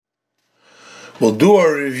We'll do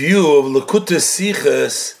a review of Likutei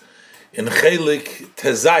Sichos in Chelik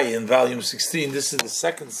Tezai in volume 16. This is the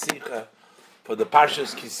second Sicha for the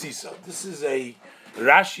Parshas Kisisa. This is a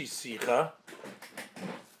Rashi Sicha,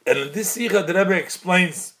 and in this Sicha the Rebbe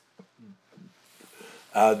explains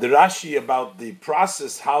the Rashi about the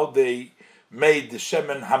process, how they made the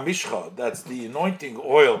Shemen Hamishcha, that's the anointing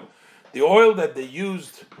oil, the oil that they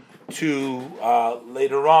used to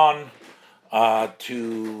later on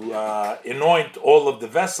to anoint all of the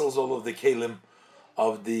vessels, all of the kelim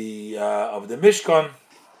of the Mishkan,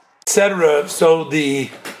 etc. So the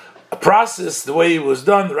process, the way it was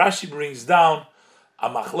done, Rashi brings down a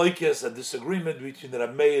machlokes, a disagreement between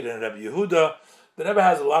Rabbi Meir and Rabbi Yehuda. The Rebbe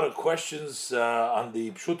has a lot of questions on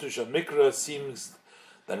the Pshuto Mikra. It seems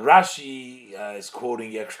that Rashi is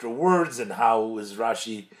quoting extra words, and how is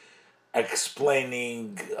Rashi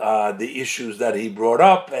explaining the issues that he brought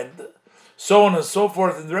up, and so on and so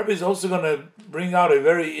forth. And the Rebbe is also going to bring out a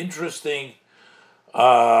very interesting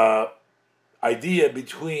idea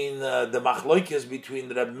between the machlokes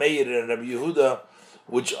between Rabbi Meir and Rabbi Yehuda,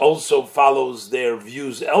 which also follows their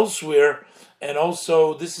views elsewhere. And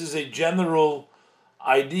also, this is a general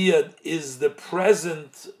idea: is the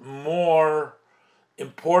present more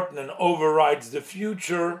important and overrides the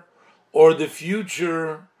future, or the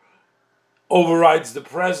future overrides the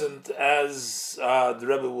present, as the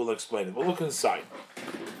Rebbe will explain it. We'll look inside.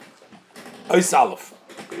 Ois Aleph.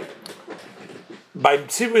 By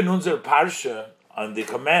Tzivah in unser Parsha, on the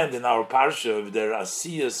command in our Parsha of their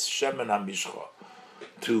Asiyas Shemen HaMishcha,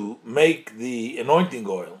 to make the anointing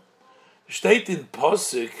oil, steht in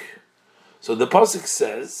Pasuk. So the Pasuk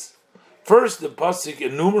says, first the Pasuk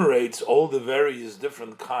enumerates all the various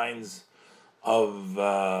different kinds of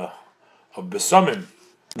besomim,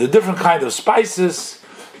 the different kind of spices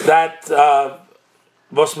that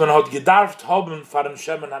was man hat gedarft haben von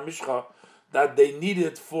Shemen HaMishcha, that they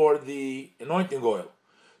needed for the anointing oil,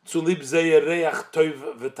 zu lib zeh reach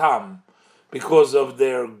tov v'tam, because of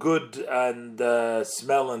their good and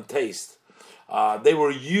smell and taste. They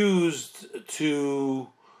were used to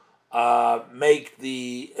make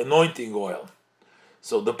the anointing oil.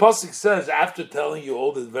 So the pasuk says, after telling you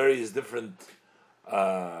all the various different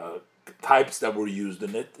types that were used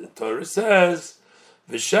in it, the Torah says,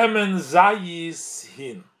 "V'shemen zayis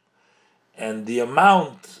hin," and the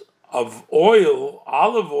amount of oil,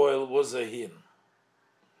 olive oil, was a hin.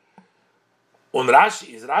 Und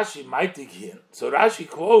Rashi meitig hin. So Rashi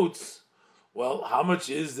quotes, well, how much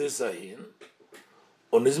is this a hin?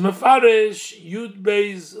 Und is mefarish yud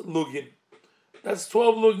beis lugin. That's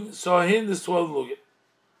 12 lugin. So a hin is 12 lugin.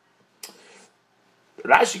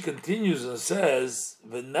 Rashi continues and says,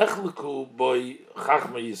 "V'nechleku boy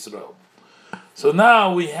chachma Yisrael." So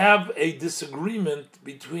now we have a disagreement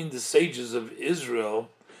between the sages of Israel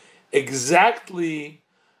exactly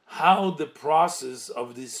how the process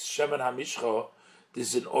of this Shemen HaMishcha,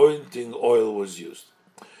 this anointing oil, was used.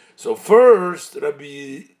 So first,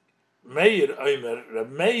 Rabbi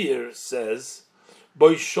Meir says,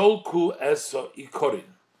 "Boy sholku eso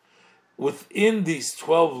ikorin." Within these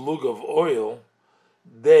 12 lug of oil,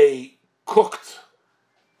 they cooked.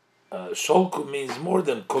 Sholku means more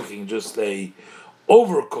than cooking, just a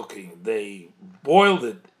overcooking. They boiled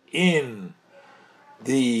it in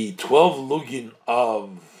the 12 lugin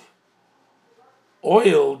of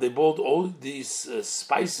oil. They boiled all these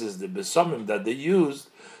spices, the besomim that they used.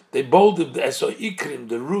 They boiled it, the eso ikrim,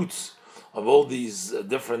 the roots of all these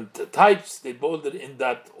different types. They boiled it in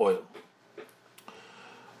that oil.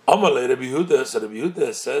 Amalei Rabbi Yehuda, so Rabbi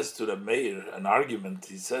Yehuda says to the Meir an argument.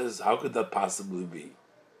 He says, how could that possibly be?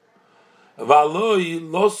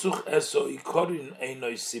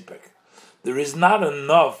 There is not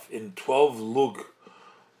enough in 12 lug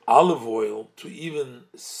olive oil to even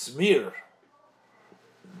smear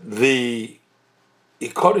the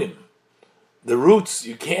ikorim, the roots.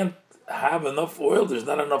 You can't have enough oil. There's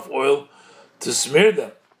not enough oil to smear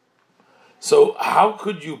them. So how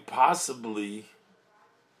could you possibly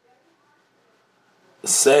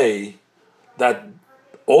say that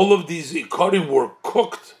all of these ikorim were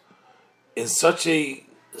cooked in such a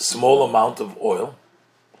small amount of oil,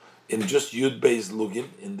 in just yud beis lugin,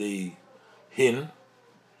 in the hin?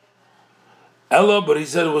 Ella, but he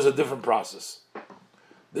said it was a different process.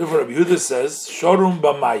 Therefore, Rabbi Yehuda says, "Shorum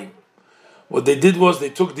b'mayim." What they did was they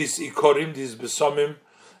took these ikorim, these besomim,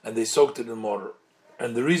 and they soaked it in water.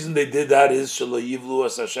 And the reason they did that is shelo yivlu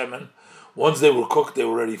as hashemen. Once they were cooked, they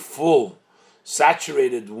were already full,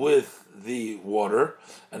 saturated with the water,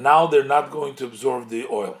 and now they're not going to absorb the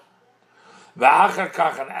oil. V'achar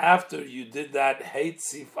kach, and after you did that,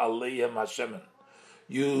 heitzif aleim hashemen,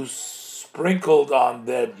 you sprinkled on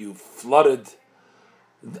that, you flooded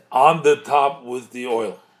on the top with the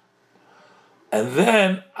oil. And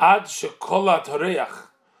then ad shekolat horeach,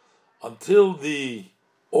 until the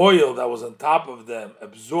oil that was on top of them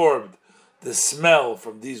absorbed the smell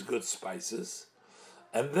from these good spices.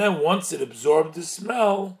 And then once it absorbed the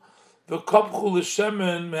smell, the kapchu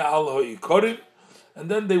l'shemen me'al ha'ikorim, and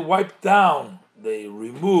then they wiped down, they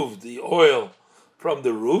removed the oil from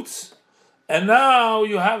the roots, and now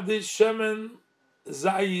you have this shemen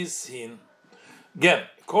zayis hin. Again,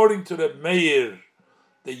 according to the Meir,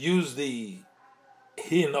 they use the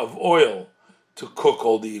hin of oil to cook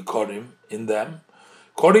all the ikorim in them.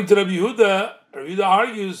 According to Rabbi Yehuda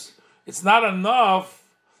argues it's not enough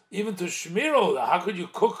even to shmir all that. How could you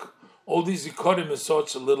cook all these ikorim in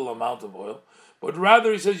such a little amount of oil? But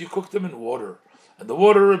rather, he says you cook them in water, and the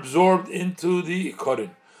water absorbed into the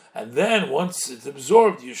ikorim. And then once it's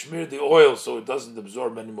absorbed, you shmir the oil so it doesn't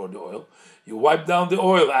absorb anymore the oil. You wipe down the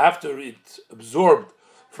oil after it absorbed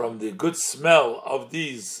from the good smell of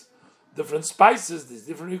these different spices, these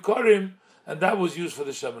different ikorim, and that was used for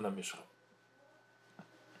the Shemen HaMishcha.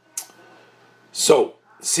 So,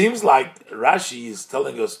 seems like Rashi is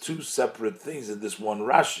telling us two separate things in this one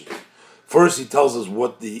Rashi. First, he tells us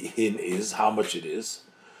what the hin is, how much it is,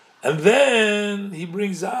 and then he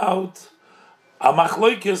brings out a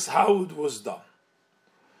machloikes, how it was done.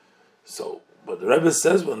 So, but the Rebbe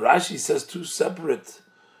says when Rashi says two separate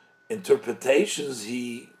interpretations,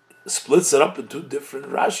 he splits it up into different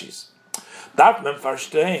Rashis. Darf men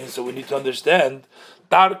verstehen, so we need to understand.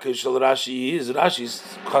 Darke shel Rashi is Rashi's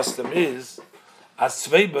custom is as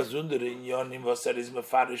zwei besondere inyanim was is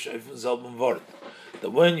mefarish auf demselben Wort.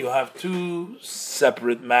 That when you have two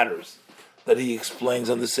separate matters that he explains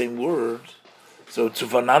on the same word, so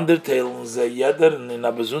zueinander teilen ze jeder in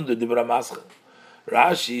a besondere dibra maschel.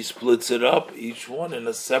 Rashi splits it up, each one in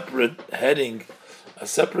a separate heading, a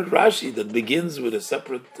separate Rashi that begins with a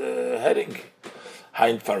separate heading.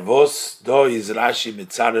 Hein farvos do is Rashi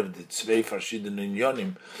mitzarev the zwei verschiedene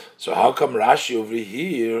inyanim. So how come Rashi over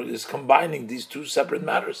here is combining these two separate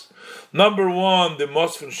matters? Number one, the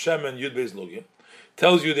Mosfen Shemen Yud Beis Lugin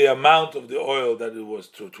tells you the amount of the oil that it was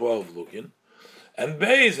to 12 Lugin. And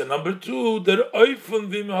Beis, and number two, der Eufen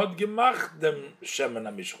vim hat gemacht dem Shemen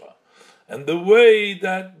HaMishcha. And the way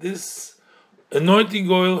that this anointing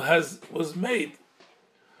oil was made.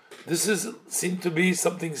 This seemed to be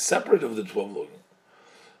something separate of the 12 Lugin.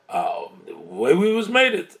 The way we was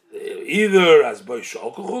made it, either as by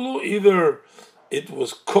shalkuchulu, either it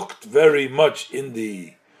was cooked very much in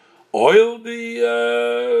the oil,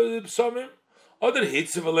 the psamim,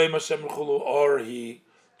 or he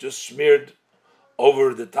just smeared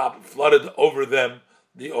over the top, flooded over them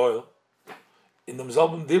the oil. In the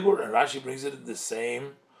Mzalbim Dibur, and Rashi brings it in the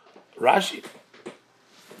same Rashi.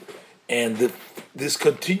 And this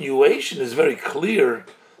continuation is very clear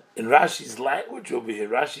in Rashi's language over here.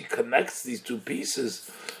 Rashi connects these two pieces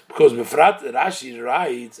because Befrat Rashi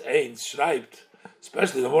writes, schreibt,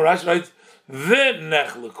 especially the more Rashi writes,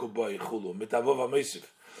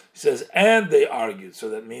 he says, and they argued. So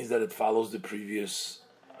that means that it follows the previous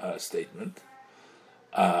statement.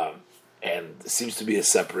 And it seems to be a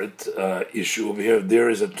separate issue over here. There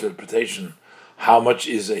is interpretation, how much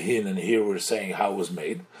is a hin, and here we're saying how it was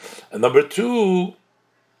made. And number two,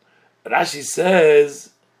 Rashi says,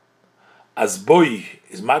 as boy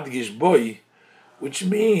is madgish boy, which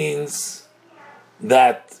means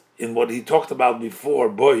that in what he talked about before,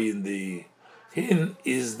 boy in the hin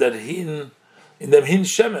is that hin in the hin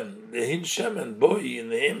shemen, the hin shemen boy in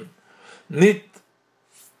the hin nit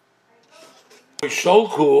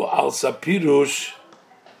sholku al sapirush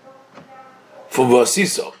from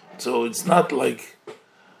vasiso. So it's not like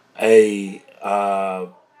a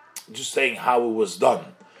just saying how it was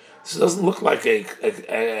done. This doesn't look like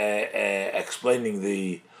explaining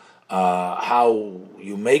the how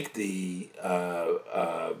you make the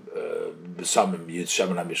besamim yid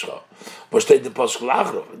shemen hamishcha. But state the pasuk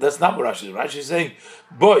lachrov. That's not what Rashi is. Rashi is saying,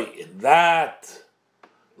 boy, in that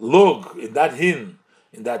lug, in that hin,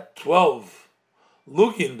 in that 12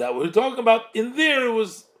 lugin that we're talking about, in there it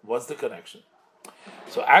was. What's the connection?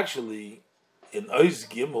 So actually, in Ois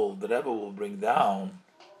Gimel, the Rebbe will bring down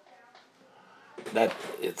that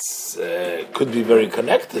it's could be very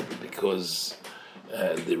connected, because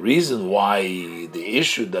the reason why the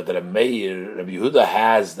issue that Rabbi Yehuda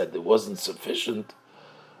has that it wasn't sufficient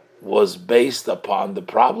was based upon the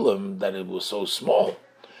problem that it was so small.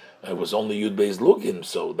 It was only Yud Beis Lugim,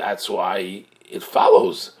 so that's why it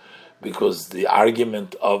follows, because the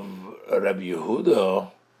argument of Rabbi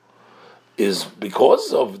Yehuda is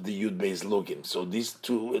because of the Yud Beis Lugim. So these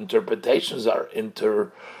two interpretations are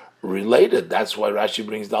related. That's why Rashi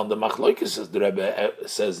brings down the Machlokes, as the Rebbe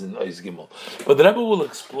says in Ois Gimel. But the Rebbe will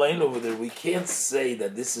explain over there, we can't say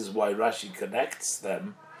that this is why Rashi connects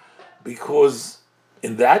them, because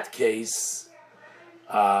in that case,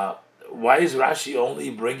 why is Rashi only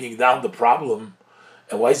bringing down the problem,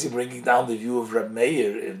 and why is he bringing down the view of Reb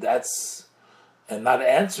Meir if that's, and not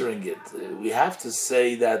answering it? We have to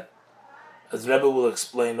say that, as Rebbe will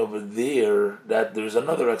explain over there, that there's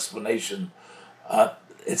another explanation.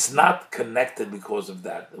 It's not connected because of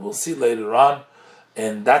that. We'll see later on,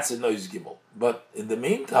 and that's in Ois Gimel. But in the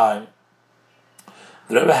meantime,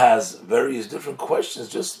 the Rebbe has various different questions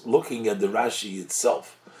just looking at the Rashi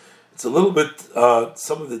itself. It's a little bit,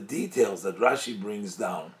 some of the details that Rashi brings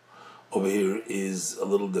down over here is a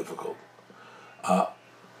little difficult.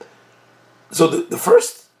 So the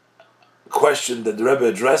first question that the Rebbe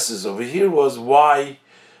addresses over here was why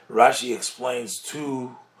Rashi explains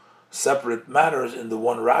two separate matters in the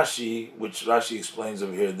one Rashi, which Rashi explains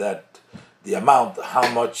over here that the amount, how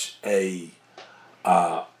much a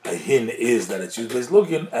hin is that it's used by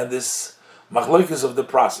looking, and this machlokes of the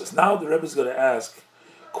process. Now the Rebbe is going to ask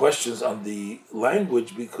questions on the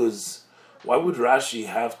language, because why would Rashi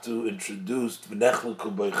have to introduce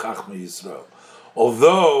v'nechleku by Chachmei Yisrael?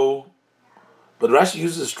 But Rashi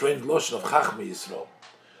uses a strange lotion of Chachmei Yisrael.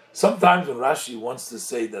 Sometimes when Rashi wants to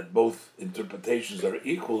say that both interpretations are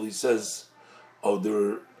equal, he says,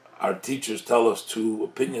 our teachers tell us two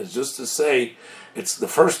opinions, just to say it's the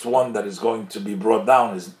first one that is going to be brought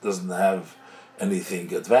down doesn't have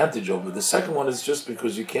anything advantage over. The second one is just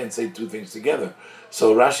because you can't say two things together.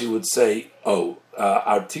 So Rashi would say,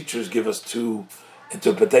 our teachers give us two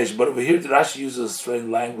interpretations. But over here, Rashi uses a strange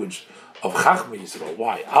language of Chachmei Yisrael.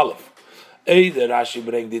 Why? Aleph. The Rashi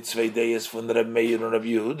brings the two days from Reb Meir and Reb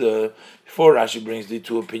Yehuda. Before Rashi brings the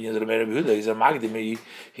two opinions of Reb Meir and Reb Yehuda, he's a Magdim.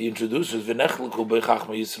 He introduces v'nechleku by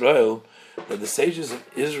Chachmei Yisrael, that the sages of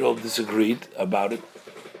Israel disagreed about it.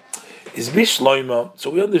 Is bishloima. So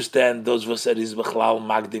we understand those who said is b'chlal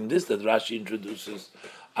Magdim this that Rashi introduces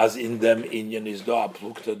as in them inyan is do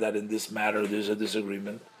aplukta, that in this matter there's a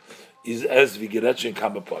disagreement. Is as vigeretchen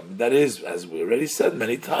come upon. That is, as we already said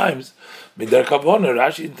many times, midar kavona.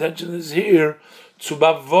 Rashi's intention is here to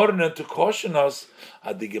bavorne, to caution us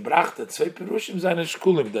at the gebrachte zwei perushim zayne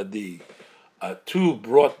shkulim, that the two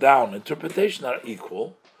brought down interpretation are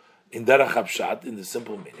equal in derech hapshat, in the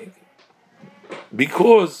simple meaning,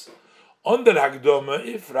 because on the Hagdoma,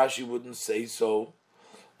 if Rashi wouldn't say so,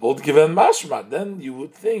 would given mashma, then you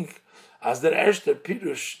would think as der erster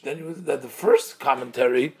pirush, then you would, that the first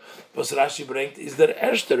commentary was Rashi bringt is der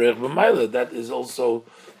erster b'mayla, that is also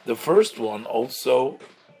the first one, also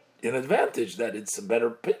in advantage, that it's a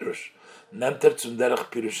better pirush. Nenter zum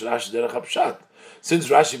derech pirush Rashi derech hapshat. Since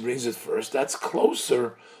Rashi brings it first, that's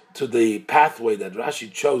closer to the pathway that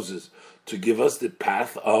Rashi chooses to give us the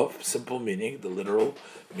path of simple meaning, the literal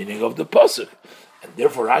meaning of the pasuk, and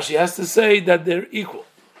therefore Rashi has to say that they're equal.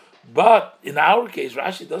 But in our case,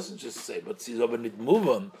 Rashi doesn't just say, but she's over nit move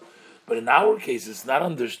on. But in our case, it's not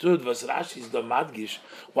understood. Was Rashi is the madgish?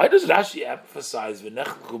 Why does Rashi emphasize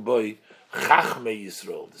v'nechleku boy Chachmei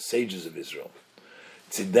Yisrael, the sages of Israel?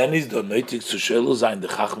 Then is the noitik zu shelu zayin the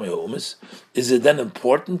Chachmei Ha'umis? Is it then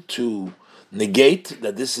important to negate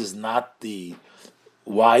that this is not the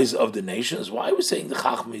wise of the nations? Why are we saying the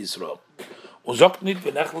Chachmei Yisrael?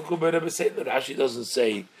 Rashi doesn't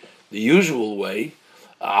say the usual way.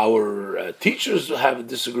 Our teachers have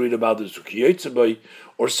disagreed about this,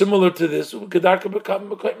 or similar to this,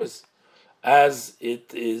 as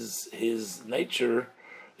it is his nature,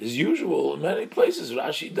 is usual in many places.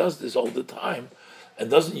 Rashi does this all the time,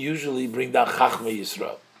 and doesn't usually bring down Chachmei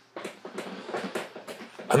Yisrael.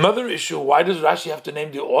 Another issue: why does Rashi have to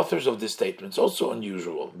name the authors of this statement? It's also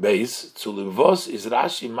unusual. Base zu levos is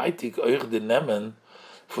Rashi maitik euch de nemen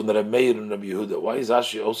from the Reb Meir and Reb Yehuda. Why is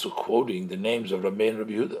Rashi also quoting the names of Reb Meir and Reb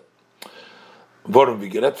Yehuda? Warum we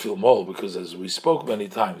get viel more? Because as we spoke many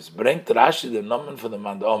times, bringt Rashi the namen for the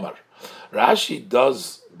Mand Omar. Rashi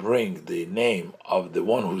does bring the name of the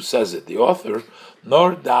one who says it, the author,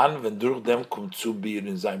 nor dan wenn durch dem kommt zu bir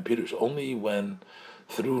in sein Pirush. Only when,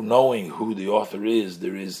 through knowing who the author is,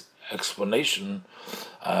 there is explanation,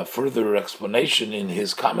 further explanation in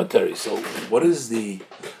his commentary. So what is the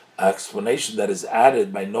explanation that is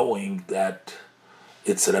added by knowing that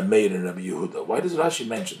it's Reb Meir and Reb Yehuda? Why does Rashi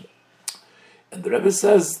mention it? And the Rebbe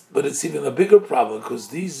says, but it's even a bigger problem, because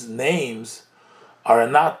these names are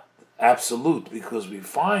not absolute, because we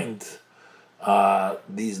find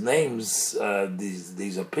these names,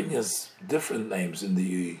 these opinions, different names in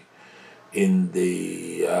the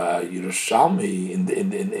Yerushalmi, in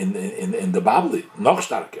the Babli, noch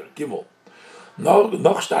starker, Gimel. No,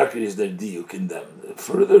 noch starker is their diuk in them.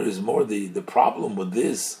 Further is more the problem with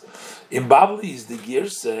this. In Babli is the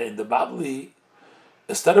girsa. In the Babli,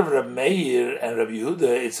 instead of Rabbi Meir and Rabbi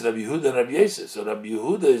Yehuda, it's Rabbi Yehuda and Rabbi Yosef. So Rabbi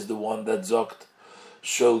Yehuda is the one that zokt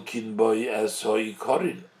shol kinboy as hoi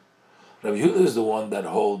korin. Rabbi Yehuda is the one that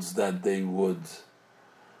holds that they would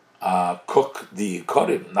cook the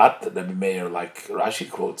korim, not Rabbi Meir like Rashi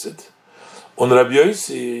quotes it. Und Rabbi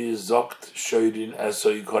Yossi zogt shoydin as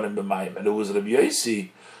hoi korim b'mayim, and it was Rabbi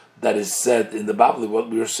Yossi that is said in the Bible what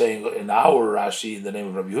we were saying in our Rashi in the name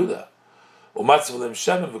of Rabbi Yehuda.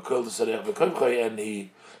 And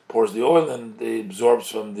he pours the oil and it absorbs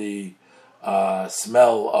from the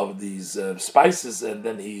smell of these spices, and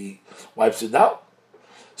then he wipes it down.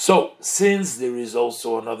 So, since there is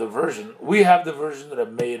also another version, we have the version of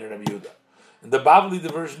Rabbi Meir and Rabbi Yehuda. In the Bavli, the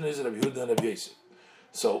version is Rabbi Yehuda and Rabbi Yosef.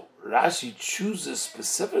 So, Rashi chooses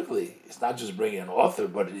specifically, it's not just bringing an author,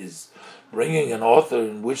 but it is bringing an author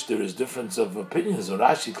in which there is difference of opinions. So,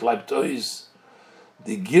 Rashi Klaiptois,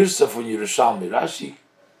 the Girsa from Yerushalmi. Rashi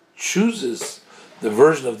chooses the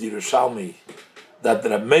version of the Yerushalmi that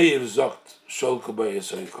Rabbi Meir zogt shol kubay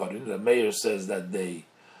esoy korin. Rabbi Meir says that they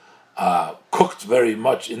cooked very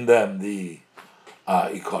much in them the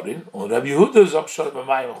ikorin. And Rabbi Yehuda zogt shol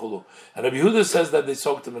b'mayim chulu. And Rabbi Yehuda says that they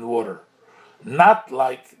soaked them in water, not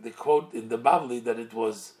like the quote in the Bavli that it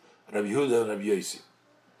was Rabbi Yehuda and Rabbi Yossi.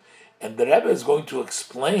 And the Rebbe is going to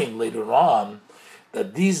explain later on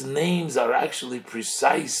that these names are actually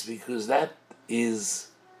precise because that is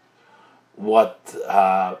what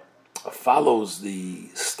follows the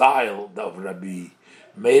style of Rabbi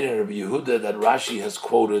Meir and Rabbi Yehuda that Rashi has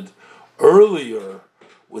quoted earlier,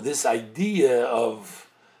 with this idea of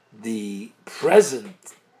the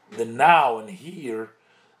present, the now and here,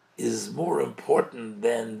 is more important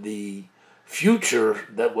than the future,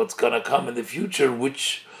 that what's going to come in the future,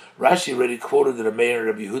 which Rashi already quoted Rabbi Meir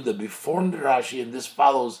and Rabbi Yehuda before the Rashi, and this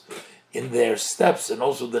follows in their steps. And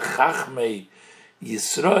also the Chachmei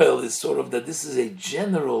Yisrael is sort of that this is a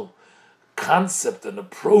general concept, an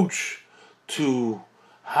approach to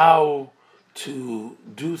how to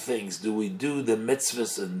do things. Do we do the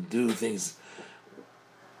mitzvahs and do things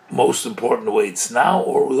most important way it's now,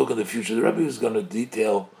 or we look at the future? The Rebbe is going to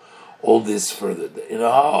detail all this further. In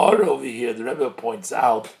a Ha'ara over here, the Rebbe points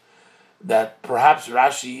out that perhaps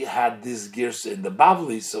Rashi had this girsa in the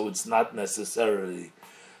Bavli, so it's not necessarily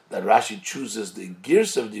that Rashi chooses the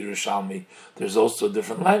girsa of the Yerushalmi. There's also a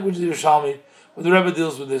different language of the Yerushalmi, but the Rebbe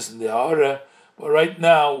deals with this in the Ha'ara. But right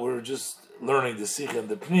now, we're just learning the Sikh and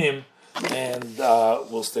the Pnim, and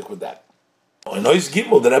we'll stick with that. In Ois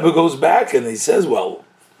Gimel, the Rebbe goes back and he says, well,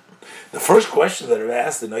 the first question that Rebbe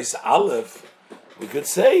asked in Ois Aleph, we could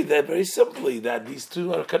say that very simply that these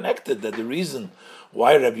two are connected, that the reason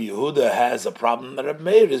why Rabbi Yehuda has a problem with Rabbi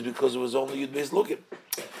Meir is because it was only Yud Beis Lukim.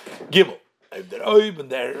 Gimel. If der Oib and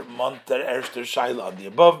der Mont der Erster Shaila on the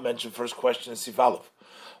above mentioned first question is Sifalov.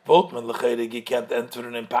 Voltman Lechedig, you can't enter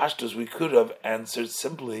in Pashtus, we could have answered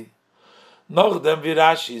simply. Noch dem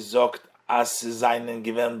Virashi zogt as seinen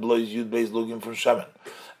given blois Yud Beis Lukim from Shemen.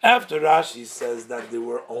 After Rashi says that there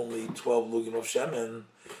were only 12 Lugim of Shemen,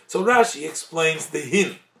 so Rashi explains the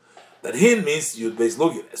hin. That hin means Yud Beis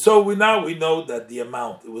Lugim. So we know that the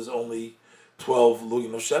amount, it was only 12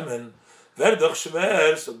 Lugim of Shemen. Verdoch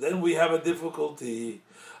Shver, so then we have a difficulty.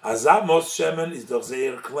 Azamos Shemen is doch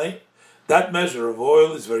sehr klein. That measure of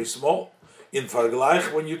oil is very small. In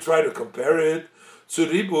Vergleich, when you try to compare it zum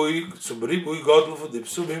Ribui Godel von the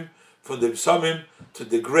Psumim, to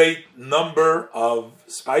the great number of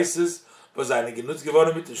spices, was eine genutzt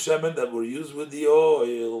geworden mit dem Shemen that were used with the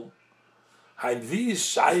oil. Hein wie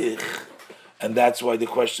shaykh, and that's why the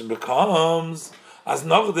question becomes: As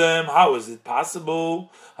nachdem, how is it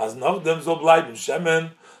possible? As nachdem so bleiben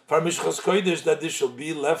Shemen for Mishchas Kodesh that there shall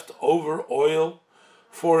be left over oil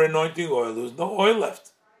for anointing oil. There's no oil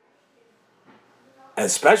left, and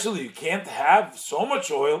especially you can't have so much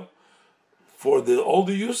oil for all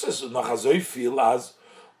the uses. Nachazoi feel as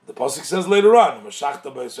the pasuk says later on,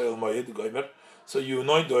 so you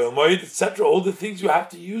anoint the oil moed, etc. All the things you have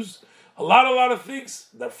to use, a lot of things.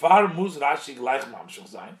 That far mus Rashi gleich mamshach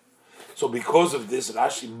sein. So because of this,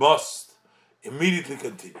 Rashi must immediately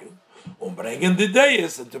continue bringen the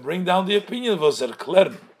deis, and to bring down the opinion of us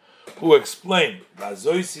erklären, who explained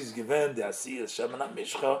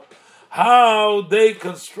how they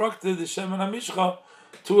constructed the Shemen HaMishcha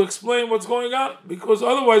to explain what's going on, because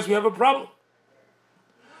otherwise we have a problem.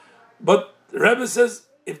 But the Rebbe says,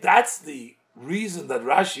 if that's the reason that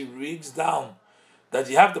Rashi reads down that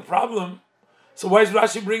you have the problem, so why is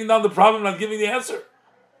Rashi bringing down the problem, not giving the answer?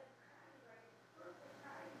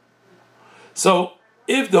 So,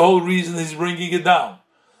 If the whole reason he's bringing it down,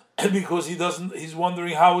 and because he's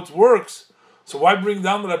wondering how it works, so why bring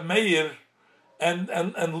down Rab Meir and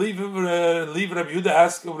leave Rab Yehuda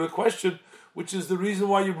ask over a question, which is the reason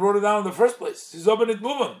why you brought it down in the first place?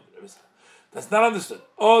 That's not understood.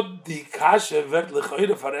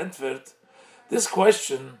 This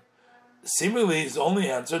question seemingly is only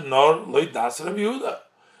answered nor loy das Rab Yehuda.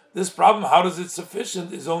 This problem, how is it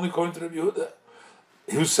sufficient, is only according to Rab Yehuda,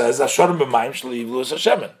 who says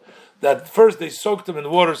that first they soaked them in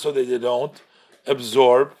water so they don't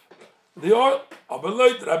absorb the oil. But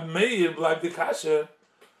according to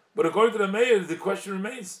the Meir, the question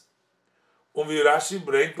remains. Rashi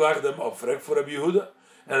brings them opfrek for Rab Yehuda,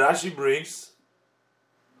 and Rashi brings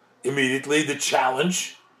immediately the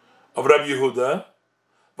challenge of Rab Yehuda.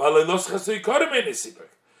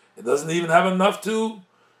 It doesn't even have enough to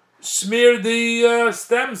smear the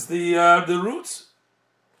stems, the roots.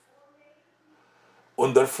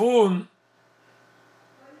 Und davon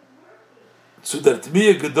zu der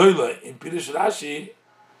Tmiya Gedoyle in Pirush Rashi,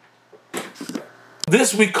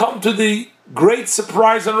 this we come to the great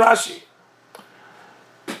surprise on Rashi.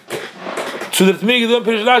 Zu der Tmiya Gedoyle in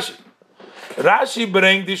Pirush Rashi. Rashi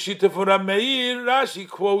brings the Shita for Rab Meir. Rashi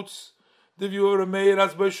quotes the view of Rab Meir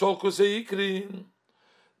as by Sholkos Eikrin,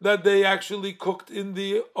 that they actually cooked in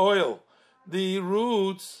the oil the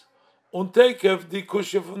roots, und takef the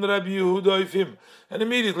kusha from Rabbi Yehuda of him, and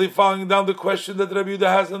immediately following down the question that Rabbi Yehuda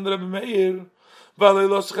has on Rabbi Meir,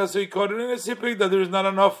 that there is not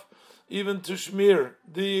enough even to smear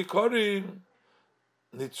the korim,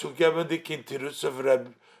 nitzugeben the kintirus of Rabbi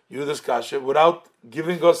Yehuda's kasha, without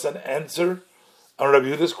giving us an answer on Rabbi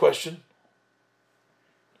Yehuda's question.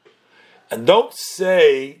 And don't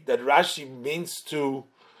say that Rashi means to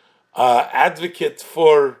advocate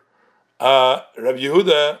for Rabbi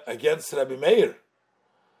Yehuda against Rabbi Meir.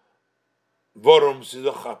 It's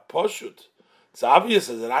obvious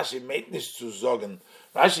that Rashi made nicht zu sagen.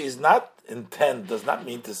 Rashi is not intent, does not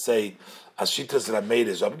mean to say Ashitas Rabbi Meir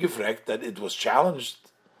is abgefragt, that it was challenged.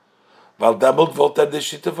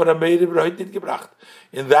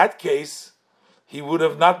 In that case, he would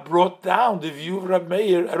have not brought down the view of Rabbi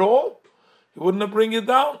Meir at all. He wouldn't have bring it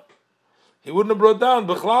down. He wouldn't have brought down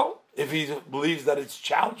Bechlal if he believes that it's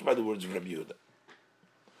challenged by the words of Rabbi Yehuda.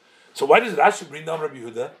 So why does Rashi bring down Rabbi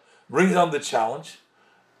Yehuda, bring down the challenge,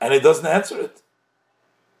 and it doesn't answer it?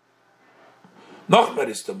 Nochmer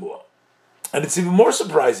is tamua. And it's even more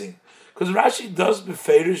surprising, because Rashi does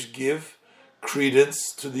beferish give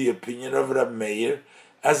credence to the opinion of Rabbi Meir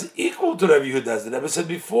as equal to Rabbi Yehuda, as the Rebbe said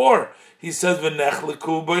before. He says,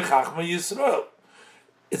 "V'nechleku by Chachma Yisrael."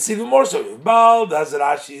 It's even more so. Bald as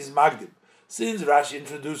Rashi is Magdim. Since Rashi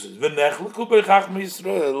introduces "V'nechleku by Chachma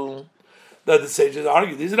Yisrael," that the sages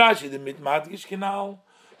argue, this is Rashi, the mitmadgish kinal.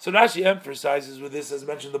 So Rashi emphasizes with this, as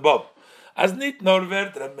mentioned above, as nit nor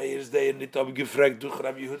vert Rabbi Meir's day and nit ob gefragt durch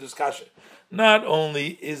Rabbi Yehuda's kasha. Not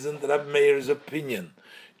only isn't Rabbi Meir's opinion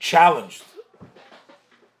challenged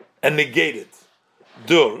and negated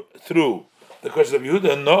through the question of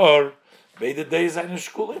Yehuda, nor beide days ein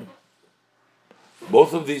shkulim.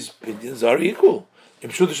 Both of these opinions are equal.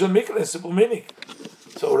 In simple meaning.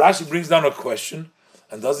 So Rashi brings down a question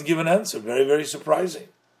and doesn't give an answer. Very, very surprising.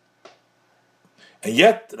 And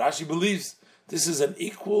yet Rashi believes this is an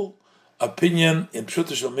equal opinion in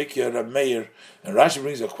Pshuta Shel Mikya Rab Meir, and Rashi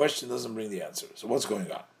brings a question, doesn't bring the answer. So what's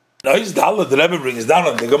going on? Now the Rebbe brings down,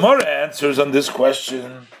 and the Gemara answers on this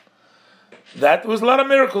question. That was a lot of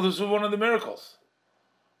miracles. This was one of the miracles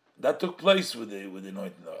that took place with the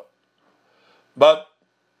anointing oil. But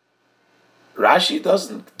Rashi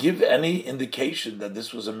doesn't give any indication that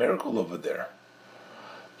this was a miracle over there.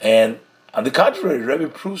 And on the contrary, Rebbe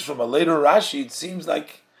proves from a later Rashi, it seems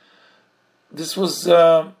like this was,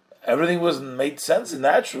 everything was made sense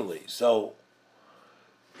naturally. So,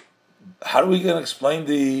 how are we going to explain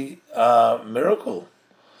the miracle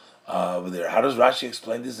over there? How does Rashi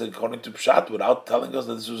explain this according to Pshat without telling us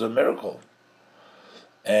that this was a miracle?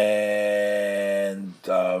 And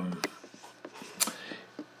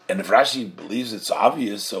if Rashi believes it's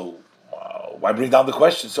obvious, so why bring down the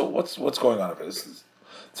question? So what's going on over this?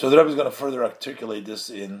 So the Rebbe is going to further articulate this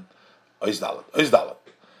in Oizdalet.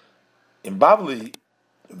 In Bavli,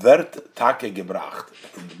 Vert Take gebracht.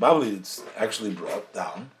 In Bavli, it's actually brought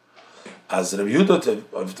down as Rabbi Yehuda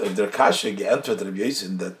of their kasha geantwort Rabbi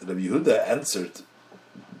Yosin, that Rabbi Yehuda answered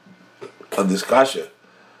on this kasha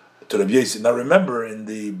to Rabbi Yosin. Now remember, in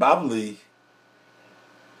the Bavli,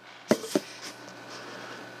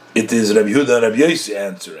 it is Rabbi Yehuda and Rabbi Yosi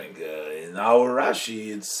answering. In our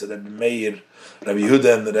Rashi, it's Rabbi Meir, Rabbi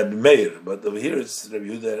Yehuda and Rabbi Meir. But over here, it's Rabbi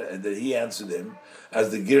Yehuda, and that he answered him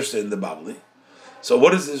as the Girsa in the Bavli. So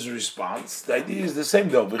what is his response? The idea is the same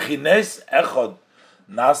though. V'chines echad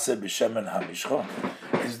nase b'shemen hamishcha.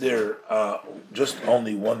 Is there just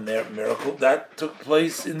only one miracle that took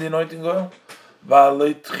place in the anointing oil?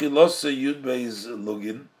 V'alei tchilose yud beis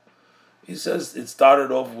lugin. He says it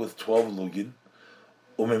started off with 12 lugin.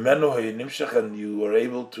 Umimenu hayinimshach, and you were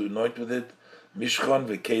able to anoint with it Mishkan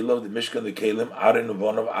v'Kalov, the Mishkan, the Kalim, Aaron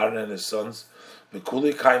Uvonov, Aaron and his sons,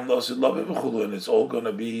 v'Kuli Kaim Losid Love v'Chulu, and it's all going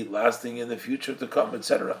to be lasting in the future to come,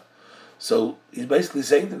 etc. So he's basically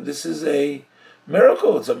saying to them, this is a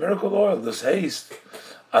miracle. It's a miracle oil. This haste,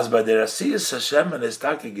 as by the Rasiyas Hashem and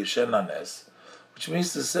Estake Geshenanes, which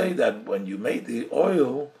means to say that when you made the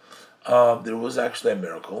oil, there was actually a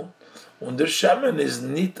miracle. Und der Shemen is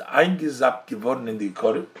nicht eingesappt geworden in die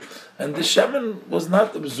Korb, and the Shemen was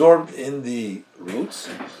not absorbed in the roots,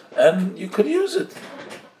 and you could use it.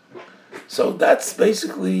 So that's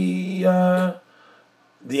basically the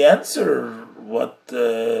answer. What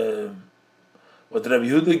Rabbi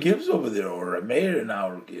Yehuda gives over there, or a mayor in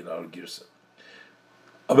our Girsa.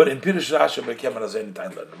 But in Pirush Rashi,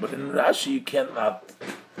 but in Rashi you cannot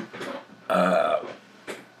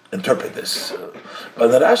interpret this.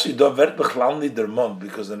 But in Rashi,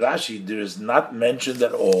 because in Rashi there is not mentioned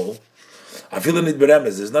at all. I feel in it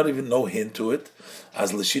beremes. There's not even no hint to it.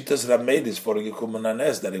 As Lashitas Rameir is for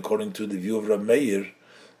Gekumanes, that according to the view of Rameir,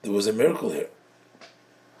 there was a miracle here.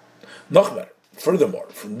 Nochmer. Furthermore,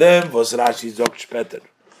 from them was Rashi zok speter.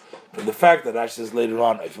 From the fact that Rashi says later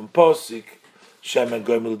on, from Posik, Shemen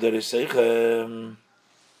goimel dereseichem.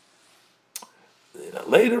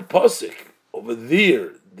 Later Posik over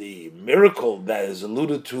there, the miracle that is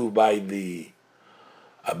alluded to by the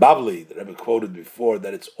Babli that Rebbe quoted before,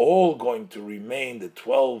 that it's all going to remain, the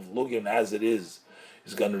 12 lugim as it is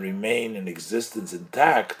going to remain in existence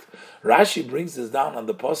intact. Rashi brings this down on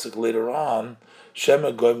the pasuk later on,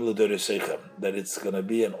 Shema goim l'doresechem, that it's going to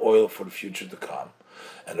be an oil for the future to come.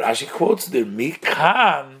 And Rashi quotes there,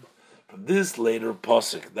 Mikan, from this later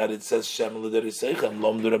pasuk, that it says Shema l'doresechem,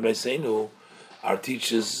 lomdu rabbeinu, our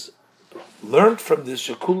teachers learned from this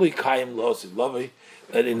Shekuli Kayim Losi Lavi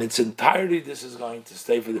that in its entirety this is going to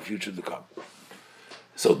stay for the future to come.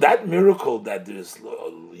 So that miracle that this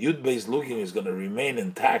Yud Beis Lugim is going to remain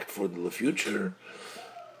intact for the future,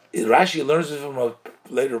 Rashi learns it from a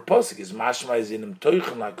later pasuk. Is mashma is in him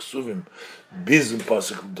toichen aksuvim bizum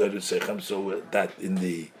pasuk sechem. So that in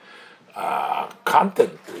the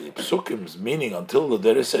content, the psukim's meaning until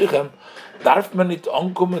the deresechem, darf man it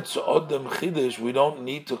onkommen zu odem chidish. We don't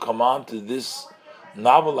need to come on to this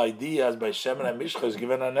novel idea as by Shemen and Mishcha is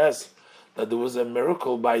given an S that there was a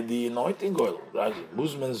miracle by the anointing oil.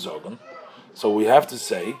 Muzman zogen. So we have to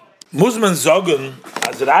say Muzman zogen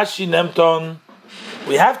as Rashi nemton.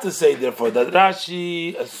 We have to say therefore that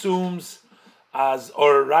Rashi assumes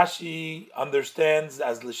or Rashi understands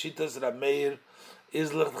as Leshitas Rameir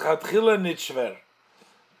is l'chatchila nitshver.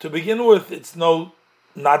 To begin with, it's not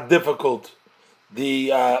difficult.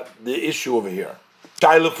 The issue over here.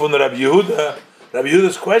 Shaila from Rabbi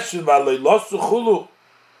Yehuda's question about losu chulu,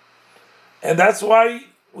 and that's why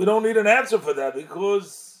we don't need an answer for that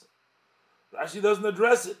because Rashi doesn't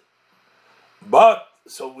address it. But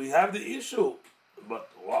so we have the issue. But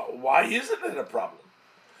why isn't it a problem?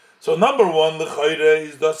 So number one, l'chayre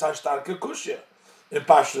is das hashtarke kushya in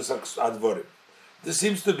Pashtus Advorim. This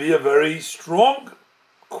seems to be a very strong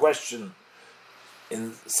question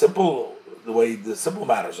in the way the simple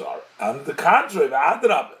matters are. On the contrary,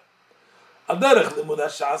 Adrabah, Adarech limud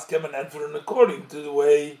hashas came and answered according to the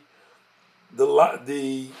way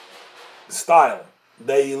the style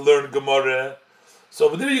they learn Gemara. So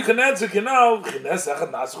over there you can answer Kinal Chines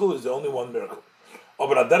Echad Naschul is the only one miracle.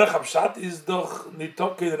 But Adarech Hamshat is doch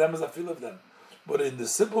nitoke the Remez Afil of them. But in the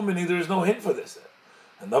simple meaning there is no hint for this.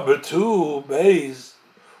 And number two, Beis,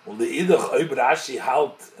 will the Idach Oib Rashi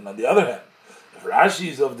halt, and on the other hand, if Rashi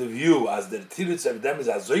is of the view as the Tiritz of them is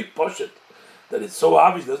Azoy Poshet, that it's so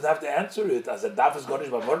obvious, he doesn't have to answer it as a Dafis Gonish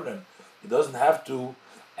Bavornim, he doesn't have to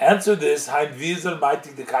answer this, Hein Wieser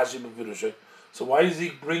Maitik the Kashi Befirushe. So why is he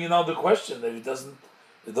bringing out the question if it doesn't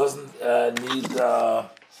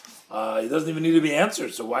even need to be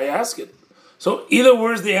answered, so why ask it? So either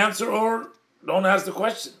where's the answer or don't ask the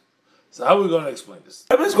question. So how are we going to explain this?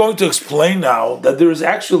 I was going to explain now that there is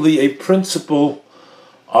actually a principle,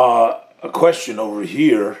 a question over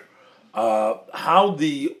here, how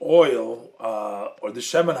the oil or the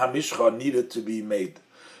Shemen HaMishcha needed to be made.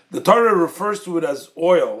 The Torah refers to it as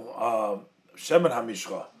oil, Shemen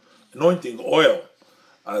HaMishcha, anointing oil.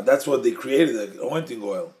 That's what they created, the anointing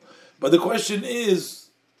oil. But the question is,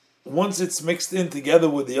 once it's mixed in together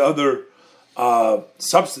with the other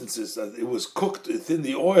substances, that it was cooked within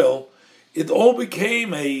the oil, it all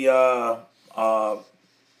became according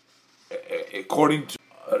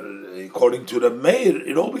to the Meir,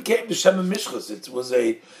 it all became the Shem Mishchas. It was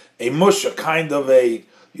a mush, a kind of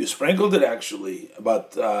you sprinkled it actually,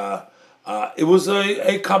 but it was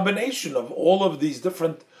a combination of all of these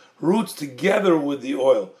different roots together with the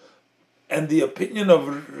oil. And the opinion of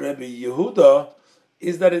Rabbi Yehuda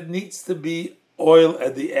is that it needs to be oil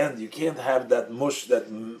at the end. You can't have that mush that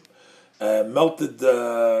melted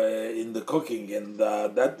in the cooking, and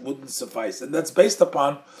that wouldn't suffice. And that's based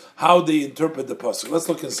upon how they interpret the pasuk. Let's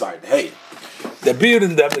look inside. Hey, the beer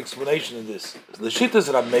in depth explanation of this. The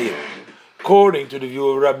Shittas Rab Meir, according to the view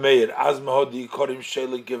of Rab Meir, Azmahodi Korim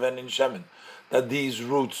Shelik given in Shemen, that these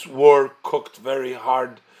roots were cooked very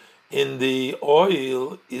hard in the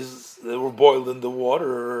oil, they were boiled in the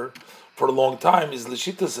water for a long time, is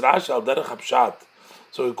L'Shittas Rashi al Derech Hapshat.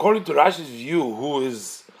 So according to Rashi's view, who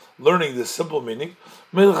is learning the simple meaning,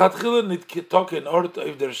 in order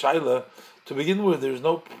to begin with, there's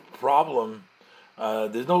no problem,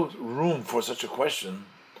 there's no room for such a question,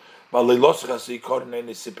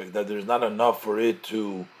 that there's not enough for it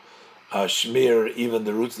to smear even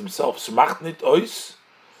the roots themselves.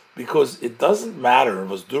 Because it doesn't matter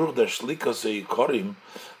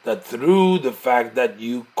that through the fact that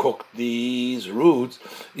you cooked these roots,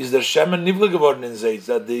 is the shemen nivla geworden in zayt,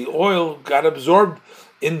 that the oil got absorbed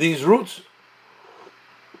in these roots.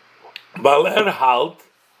 Halt,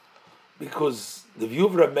 because the view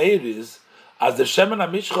of Rameir is, as the shemen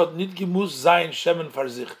amishchot nit gemus zayin shemen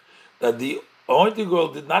farzich, that the anointing oil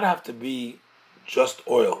did not have to be just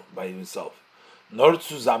oil by himself, nor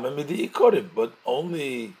zusammen mit the ikorim, but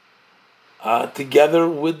only together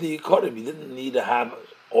with the ikorim. You didn't need to have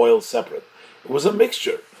oil separate. It was a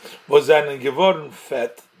mixture. Was an geworden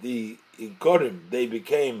fat, the ikorim, they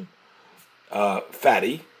became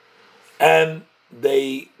fatty, and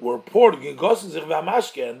they were poured, and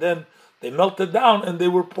then they melted down, and they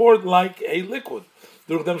were poured like a liquid.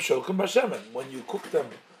 When you cook them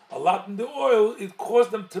a lot in the oil, it caused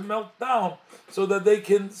them to melt down so that they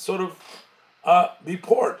can sort of be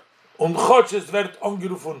poured.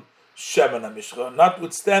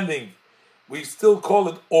 Notwithstanding, we still call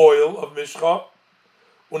it oil of mishcha.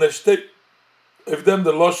 If them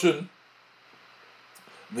the loshon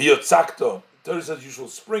v'yotzakto, Torah says you shall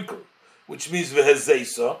sprinkle, which means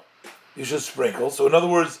v'hezeisa, you should sprinkle. So in other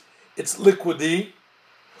words, it's liquidy.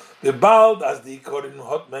 The bald as the korin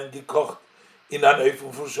hot men gekocht in an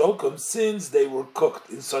eifum fusholkum, since they were cooked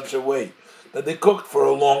in such a way that they cooked for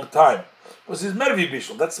a long time. Was is mervi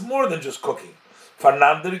bishul? That's more than just cooking.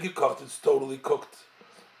 Farnander gekocht, it's totally cooked,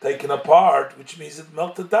 taken apart, which means it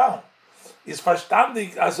melted down. Is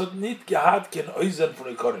verstandig as it nit gehad ken oizen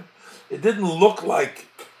von ikorin. It didn't look like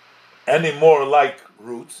anymore like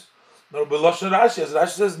roots. Nor beloshen Rashi, as Rashi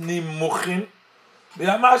says, nimuchin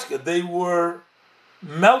b'hamashke. They were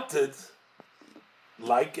melted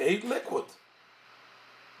like a liquid.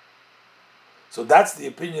 So that's the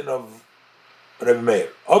opinion of Rabbi Meir.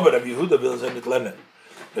 Oh, but Rabbi Yehuda will say it learn.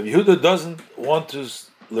 Rabbi Yehuda doesn't want to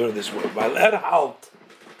learn this word.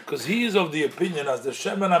 Because he is of the opinion as the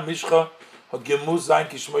Shemen HaMishcha HaGemuz Zayin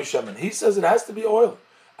Kishmoy Shemen. He says it has to be oil.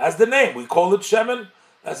 As the name, we call it Shemen.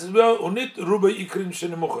 As well, Unit Ruba Ikrin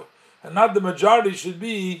Shenemuche. And not the majority should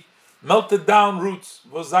be melted down roots,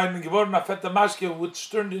 which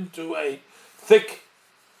turned into a thick,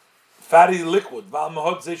 fatty liquid.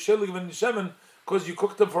 Because you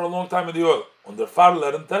cooked them for a long time in the oil.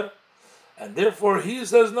 And therefore he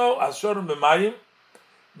says no,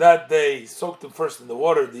 that they soaked them first in the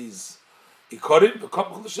water, these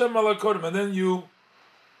ikorim, and then you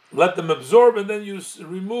let them absorb, and then you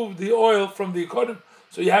remove the oil from the ikorim.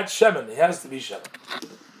 So you had shemen, it has to be shemen.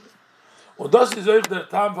 Und das ist euch der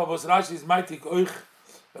Tam, was Rashi ist meitig euch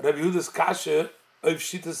Rabbi Yehuda's Kashe auf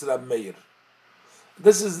Shittas Rab Meir.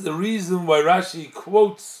 This is the reason why Rashi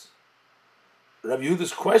quotes Rabbi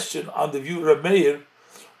Yehuda's question on the view of Rab Meir,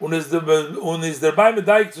 und is dabei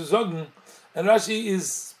medayik zu sagen, and Rashi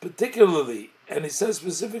is particularly, and he says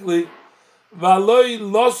specifically, V'aloi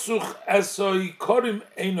losuch esoi korim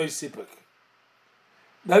einoi sipek.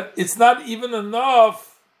 That it's not even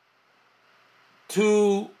enough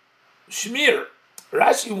to shmir.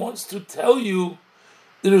 Rashi wants to tell you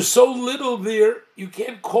there's so little there, you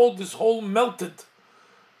can't call this whole melted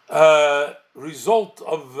result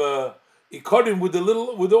of ikorim with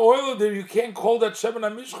the oil there. You can't call that shemen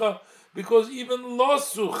hamishcha, because even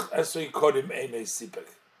losuch as ikorim einei sipek.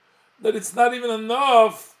 That it's not even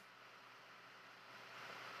enough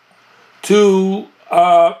to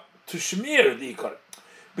shmir the ikorim,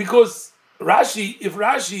 because if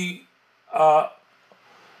Rashi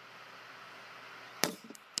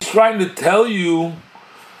trying to tell you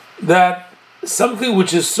that something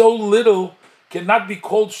which is so little cannot be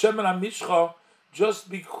called Shemen HaMishcha just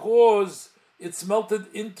because it's melted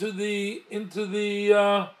into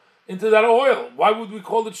that oil. Why would we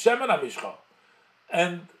call it Shemen HaMishcha?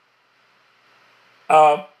 And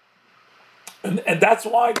that's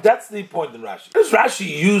why, that's the point in Rashi. As Rashi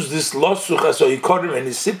used this losuch so Ikorim and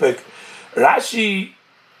his sipek, Rashi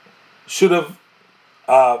should have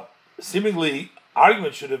seemingly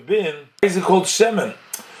argument should have been, why is it called Shemen?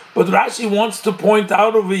 But Rashi wants to point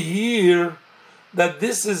out over here that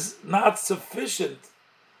this is not sufficient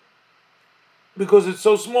because it's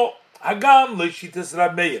so small. Hagam leishites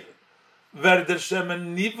Rameir, verder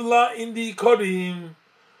Shemen nivla in the Ikorim,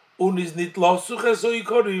 unis nit losuch so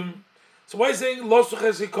Ikorim. So why is saying losuch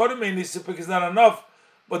es Ikorim and Nisipik is not enough?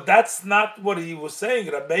 But that's not what he was saying.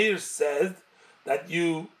 Rameir said that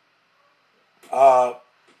you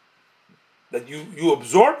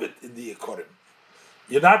absorb it in the Ikorim.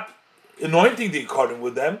 You're not anointing the Ikorim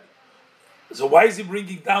with them. So why is he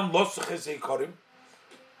bringing down losuch es Ikorim?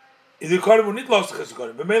 In the Ikorim we need losuch es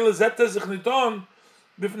Ikorim. B'meila zeta zich niton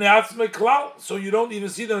b'fnei atzmei klal. So you don't even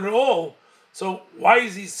see them at all. So why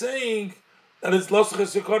is he saying that it's losuch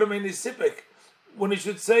es Ikorim and Nisipik when he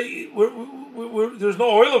should say there's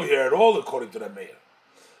no oil over here at all according to that mayor?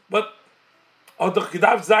 But Rabbi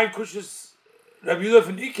Yehuda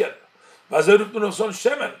from Iker,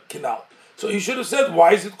 so he should have said,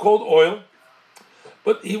 why is it called oil?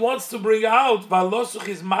 But he wants to bring out losuch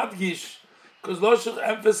is madgish, because losuch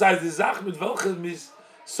emphasizes zach mit welchem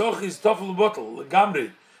soch is tofel bottle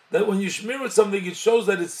gamri, that when you smear with something, it shows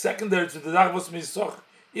that it's secondary to the zach was misoch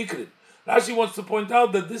ikrit. Rashi wants to point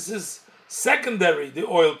out that this is secondary, the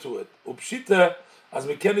oil to it. Upshita, as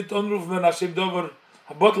we can it onruf when Hashem dover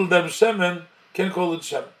a bottle dem shemen, can call it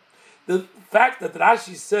shemen. The fact that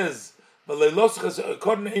Rashi says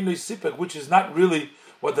which is not really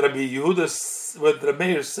what Rabbi Yehuda, what the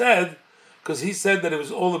Meir said, because he said that it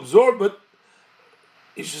was all absorbed, but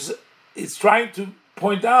it's trying to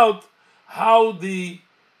point out how the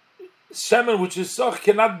shemen, which is soch,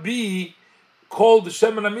 cannot be called the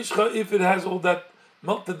Shemen HaMishcha if it has all that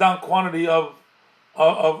melted down quantity of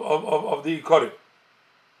the Ikorim.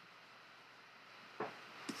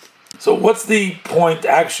 So what's the point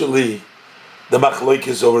actually, the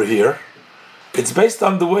Machlokes over here? It's based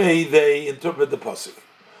on the way they interpret the pasuk.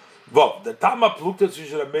 Well, the Tama Plukta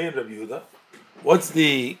Tzvish Rameir and Rabbi Yehuda. What's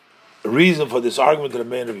the reason for this argument of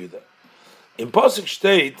Rameir and Rabbi Yehuda? In pasuk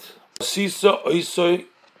state, Sisa Oisoi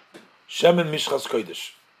Shemen Mishchas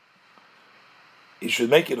Kodesh. You should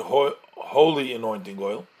make it holy anointing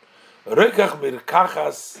oil. Rekach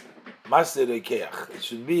mirkachas maser rekeach. It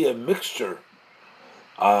should be a mixture.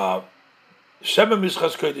 Shemen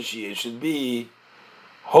mishchas kodesh. It should be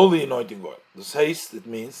holy anointing oil. The says it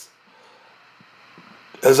means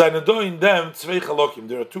as I know in them tzvei chalokim.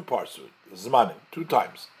 There are two parts to it. Zmanim, two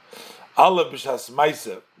times. Allah b'shas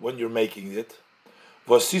ma'isa when you're making it.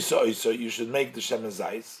 V'sisa oisa you should make the shemen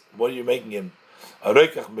zayis. What are you making him? A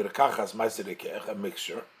rekach mirkachas maser rekeach, a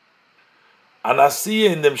mixture.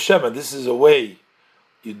 Anasiya in them shemen. This is a way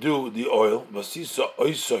you do the oil. V'sisa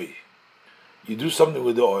oisoi. You do something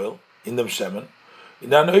with the oil in them shemen.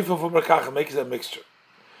 In an oifa for merkach makes a mixture.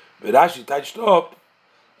 Rashi touched up.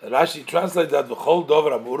 Rashi translates that v'chol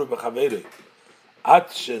dover amuru b'chaveri. At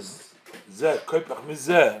shez zeh koipach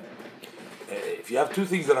mizeh. If you have two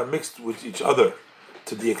things that are mixed with each other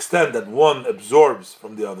to the extent that one absorbs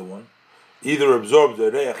from the other one, either absorbs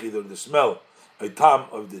the reach, either the smell, a tam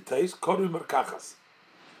of the taste, koru merkachas.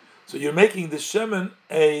 So you're making the shemen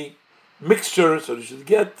a mixture, so you should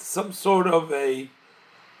get some sort of a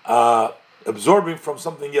absorbing from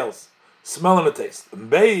something else, smell and a taste.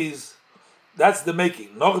 And beis, that's the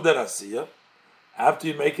making. Noch der asiya, after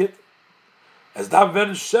you make it, as that when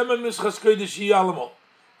shemen mishchas kodesh yalamo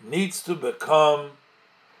needs to become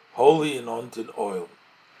holy anointed oil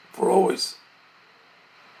for always.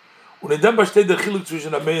 Here,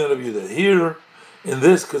 in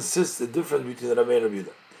this consists the difference between Rabbi and Rabbi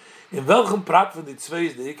Yehuda. In welchem prat van die twee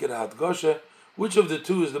is de Iker HaDgoshe, which of the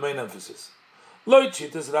two is the main emphasis?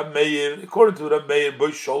 Loichit is Rabbi Meir, according to Rabbi Meir, Boy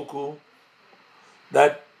Sholku,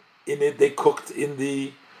 that in it they cooked in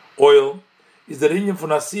the oil, is the Inyan von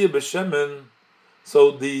Asiyah B'Shemen. So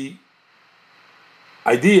the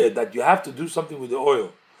idea that you have to do something with the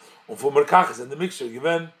oil, and for merkachas and the mixture,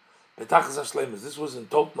 given betachas hashlemus, this was in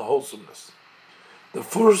total wholesomeness. The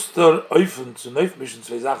first oifen to neuf mischen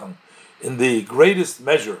zwei Sachen in the greatest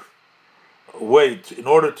measure way in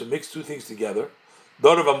order to mix two things together.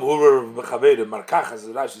 Dorav amur b'chaveri markachas, as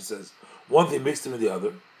Rashi says, one thing mixed in with the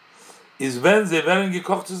other, is wenn sie werden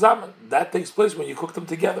gekocht zusammen. That takes place when you cook them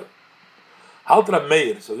together. Halt Rab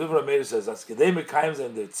Meir, so Rab Meir says, as kedeme kaims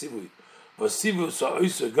and the tzivui, was sivu so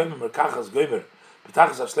oiso gomer merkachas gomer,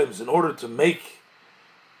 betachas hashlemus, in order to make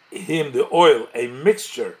him, the oil, a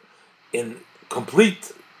mixture in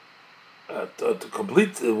complete,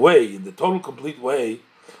 complete way, in the total complete way,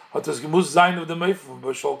 hat das gemus sein of the meif from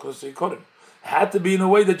Basholkos Yikorim. Had to be in a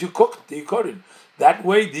way that you cooked the Yikorim. That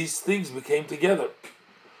way these things became together.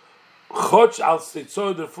 Although,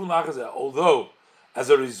 as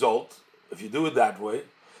a result, if you do it that way,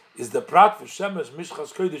 is the prat for shemesh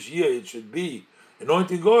mishchas kodesh yeh, it should be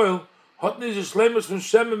anointing oil.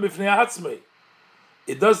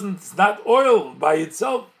 It doesn't. It's not oil by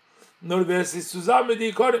itself.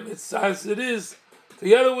 It's as it is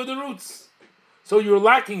together with the roots. So you're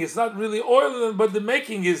lacking. It's not really oil, but the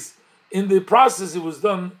making is in the process. It was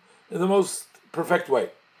done in the most perfect way.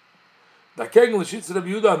 The kegel l'shitz Rabbi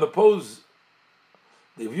Yehuda on the pose.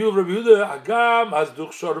 The view of Rabbi Yehuda, Agam as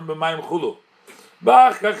duch shorim b'mayim chulu.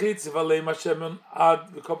 Bach kachitz v'alei mashemen ad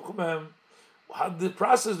v'kopchumem. The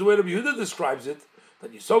process, the way Rabbi Yehuda describes it,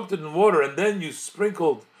 that you soaked it in water and then you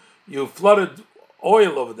sprinkled, you flooded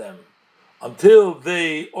oil over them until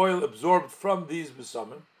the oil absorbed from these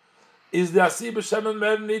besamim, is the asi b'shemen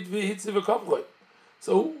mernit v'hitzi v'kopchumem.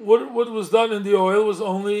 So what was done in the oil was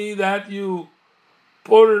only that you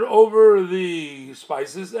poured it over the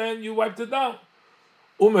spices and you wiped it down.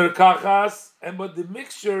 Umer kachas, but the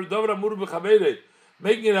mixture, dovra mur b'chavere,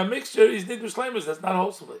 making it a mixture is nit b'shleimus. That's not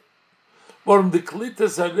wholesomely. From the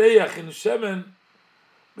klitas hareach in shemen,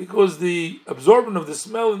 because the absorption of the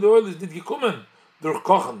smell in the oil is nit gekumen durch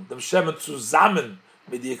kochen, dem shemen zusammen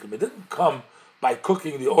mit yikum. It didn't come by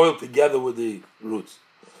cooking the oil together with the roots.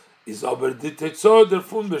 Is aber the tetzor der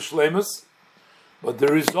fun b'shleimus, but the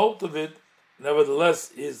result of it,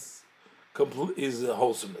 nevertheless, is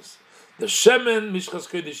wholesomeness. The shemen mishchas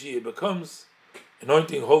kodesh becomes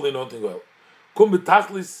anointing, holy anointing oil. Kum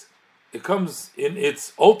betachlis, it comes in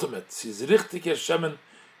its ultimate. It's richtig shemen.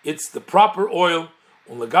 It's the proper oil.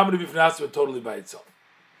 Unlegamri b'fnei totally by itself.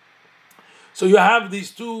 So you have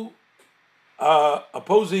these two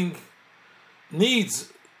opposing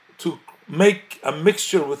needs to make a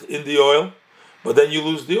mixture within the oil, but then you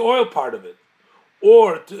lose the oil part of it.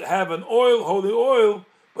 Or to have an oil, holy oil,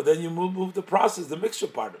 but then you move the process, the mixture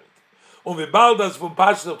part of it. Since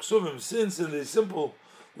in the simple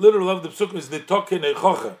literal of the psukim is nitoke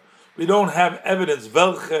nechoche, we don't have evidence,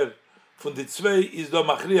 welcher von the zwei is do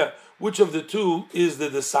machria, which of the two is the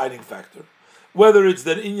deciding factor. Whether it's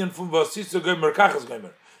that inyan from vasisa gomer kachas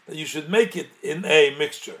gomer, that you should make it in a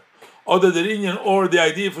mixture, or the inyan, or the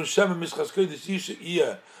idea from shema mishchas kodesh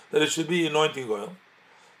that it should be anointing oil.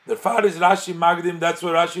 The far is Rashi Magdim, that's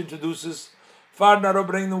what Rashi introduces. Far Naro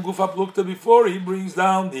bring them Gufa Plukta before he brings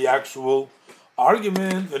down the actual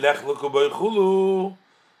argument, to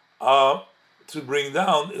bring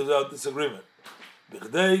down without disagreement.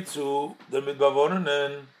 To the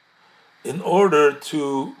Midbavonen, in order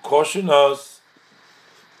to caution us,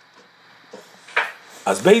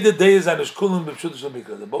 as Beide Deis and Eshkulim B'Pshutus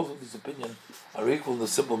Mikra, that both of these opinions are equal in the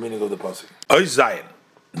simple meaning of the pasuk. Oy Zayin.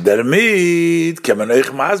 Dermit can man euch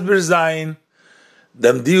masber sein.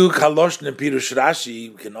 Dem diuk haloshne pirush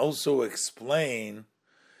Rashi can also explain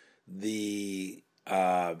the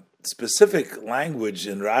specific language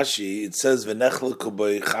in Rashi. It says v'nechleku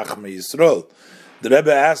by Chachmei Yisrael. The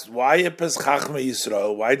Rebbe asked, why epes Chachmei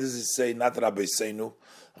Yisrael? Why does it say not Rabbi Seinu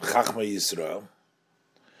Chachmei Yisrael?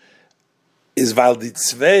 Is weil die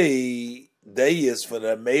zwei Deyes von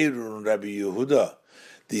Rabbi Meir und Rabbi Yehuda,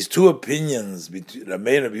 these two opinions between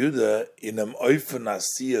Rabbi and Rabbi Yehuda in an Oifen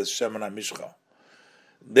Asiyas Shemen HaMishcha,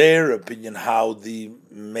 their opinion how the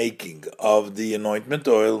making of the anointment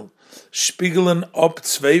oil spiegeln up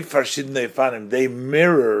zwei verschiedene Fanim, they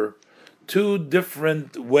mirror two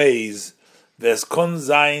different ways. There's kon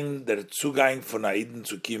sein der Zugang von Aiden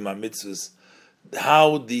zu Kiyum HaMitzvos,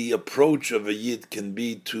 how the approach of a Yid can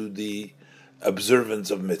be to the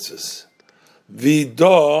observance of mitzvahs.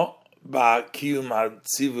 Vido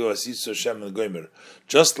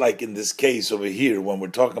just like in this case over here, when we're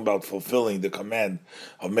talking about fulfilling the command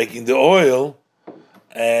of making the oil,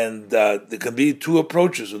 and there can be two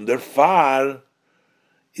approaches, and therefore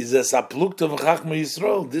is a saplukt of Chachmei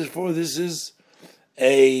Yisrael. Therefore, this is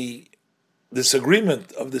a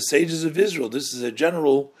disagreement of the sages of Israel. This is a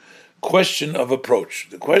general question of approach.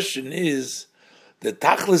 The question is the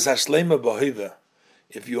tachlis hashlema b'hoiva.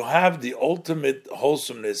 If you have the ultimate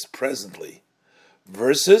wholesomeness presently,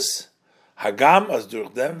 versus Hagam as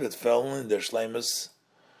durch dem wird fallen in der Shleimus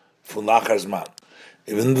von Lachar Zman.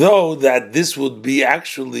 Even though that this would be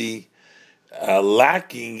actually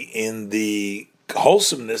lacking in the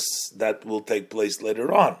wholesomeness that will take place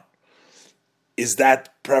later on. Is that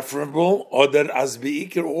preferable, or that as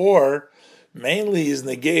beikir, or mainly is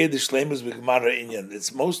negei the shleimus b'gemara inyan?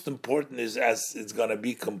 It's most important is as it's going to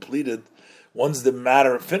be completed once the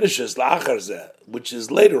matter finishes la'achar zeh, which is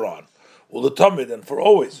later on, uletamid, and for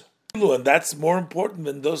always. And that's more important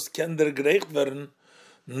than those kender gerecht werden.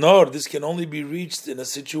 Nor this can only be reached in a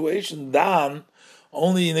situation dan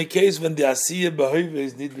only in a case when the asiyah behoive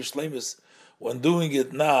is nid b'shleimus, when doing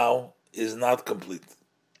it now is not complete.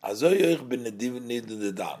 So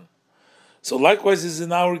likewise is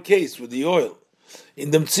in our case with the oil. In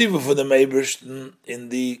the Mtziva for the Meibershten, in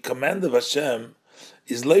the command of Hashem,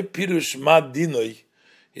 is lei pirush mad dinoi.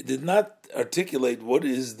 He did not articulate what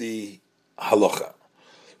is the halacha.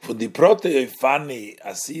 For the protei fani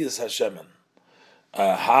asiyas Hashemen,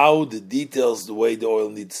 how the details, the way the oil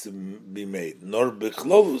needs to be made. Nor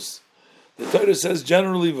bechlolus, the Torah says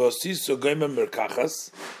generally v'osiso goimer merkachas,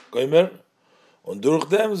 goimer, und durch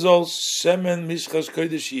dem soll shemen mishchas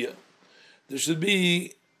kodesh hier. There should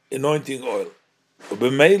be anointing oil.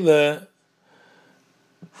 B'meile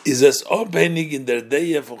is es abhängig in der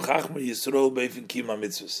Dehe von Chachma Yisrael beifin kima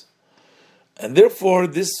mitzvahs. And therefore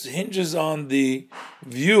this hinges on the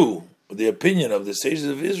view, the opinion of the sages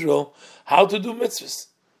of Israel, how to do mitzvahs.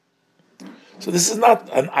 So this is not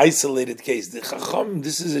an isolated case. The Chacham,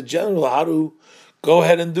 this is a general how to go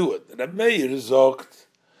ahead and do it. Reb Meir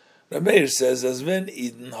says, as when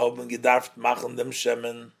Eden haben gedarft machen dem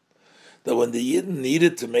Shemen, that when the Yidden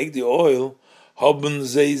needed to make the oil, haben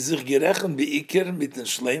sie sich gerechnet beikir mit den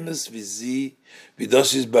Schleimes wie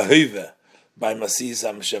das ist behöve by Masis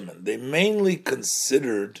am Shemen. They mainly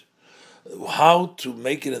considered how to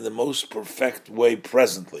make it in the most perfect way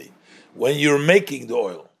presently, when you're making the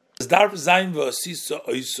oil.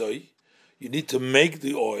 You need to make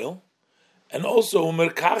the oil, and also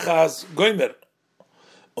merkachas goimer.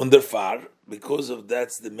 Underfar, because of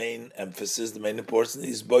that's the main emphasis, the main importance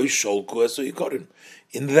is boy sholku so yikorim.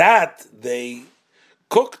 In that they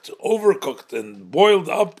overcooked, and boiled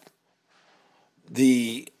up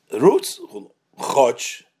the roots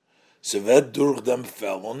choch, sevet durch dem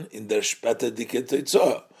Fellon in der späte dicke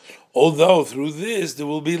tetzah. Although through this they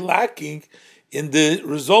will be lacking in the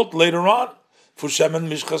result later on for shemen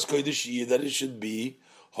mishchas kodesh, that it should be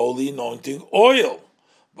holy anointing oil.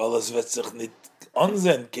 Weil es wird sich nicht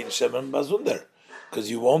ansehen kein shemen bazunder, because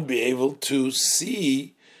you won't be able to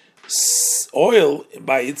see oil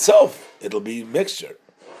by itself. It'll be mixture.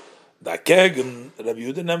 Dagegen Rabbi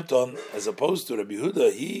Yehuda nimmt on, as opposed to Rabbi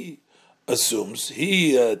Yehuda, he assumes,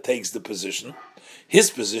 he takes the position. His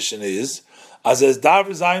position is as es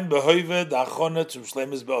darf sein behöve dachone zum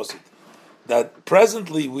shleimus beosid, that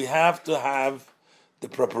presently we have to have the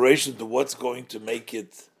preparation to what's going to make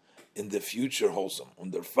it in the future wholesome.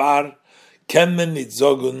 Underfar ken men nit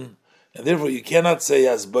zogun, and therefore you cannot say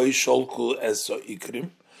as boy sholku as so ikrim,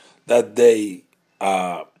 that they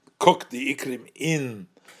cook the ikrim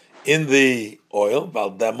in the oil,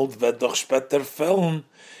 weil demult wird doch später fällen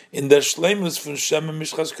in der Schleimus von Shemen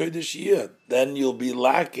Mishchas Kodesh hier. Then you'll be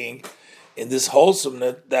lacking in this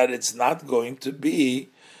wholesomeness, that it's not going to be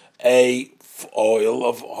a oil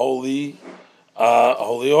of holy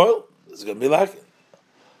oil. It's going to be lacking.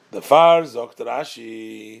 The Far Zokt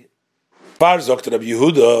Rashi, Far Zokt Rabbi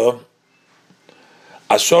Yehuda,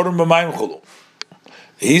 Ashorim b'mayim chulu.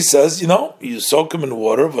 He says, you soak them in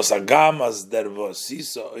water, v'sagam as der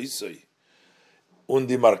v'sisa oisoi,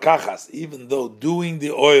 undi markachas, even though doing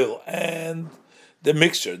the oil and the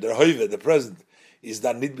mixture, the hoive, the present, is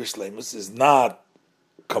that nid b'shleimus, is not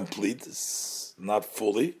complete, it's not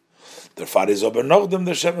fully. Therefore, is ober noch dem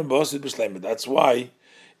der shemen b'osid b'shleimus. That's why,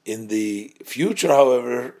 in the future,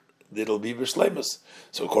 however, it'll be b'shleimus.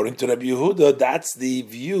 So according to Rabbi Yehuda, that's the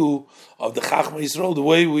view of the Chachma Yisrael, the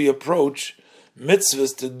way we approach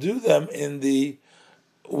mitzvahs, to do them in the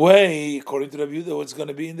way, according to Rabbi Yehuda, what's going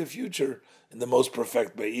to be in the future, in the most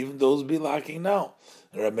perfect way, even those be lacking now.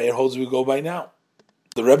 And Rabbi Meir holds we go by now.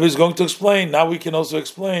 The Rebbe is going to explain, now we can also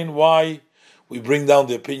explain why we bring down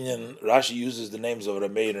the opinion. Rashi uses the names of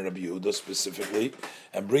Rabbi Meir and Rabbi Yehuda specifically,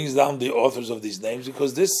 and brings down the authors of these names,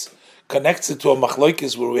 because this connects it to a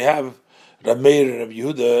machlokes where we have Rabbi Meir and Rabbi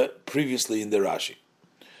Yehuda previously in the Rashi.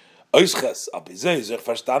 Based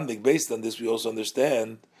on this, we also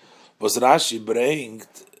understand was Rashi bringt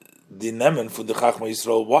the Nemen for the Chachma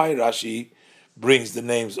Yisrael. Why Rashi brings the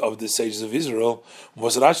names of the sages of Israel?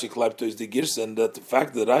 Was Rashi klapto is the Girsan, that the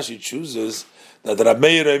fact that Rashi chooses that Rabbi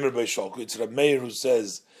Meir Eimer Beisholku, it's Rabbi Meir who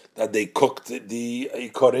says that they cooked the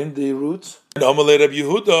ikorin, the roots, and Amalei Rabbi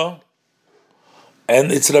Yehuda,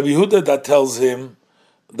 and it's Rabbi Yehuda that tells him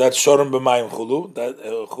that shorim b'mayim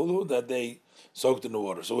chulu, that they soaked in the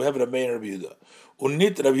water. So we have Rabbi and Rabbi Yehuda.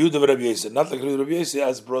 Unit Rabbi Yehuda Rabbi Yosef, not like Rabbi Yosef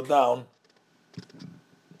as brought down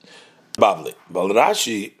Bavli. But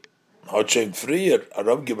Rashi hat schon früher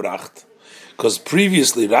Arab gebracht, because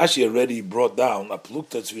previously Rashi already brought down a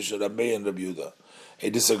plukta zwischen Rabbi and Rabbi Yehuda, a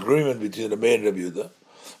disagreement between Rabbi and Rabbi Yehuda.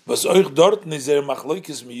 Was euch dort is there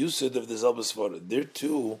machloikis miyused of the Zelbas Vore. There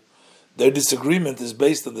too, their disagreement is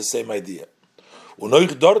based on the same idea. Und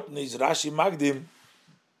euch dort is Rashi Magdim.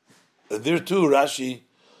 There too, Rashi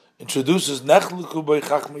introduces Nechluku by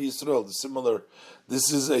Chachma Yisrael. The similar,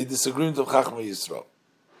 this is a disagreement of Chachma Yisrael.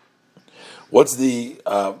 What's the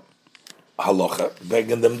halacha?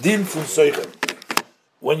 Wegen dem din fun soicher.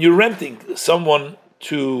 When you're renting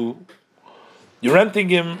you're renting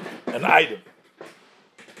him an item.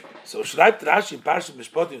 So schreibt Rashi in Parshat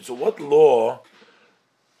Mishpatim. So what law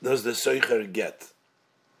does the soicher get?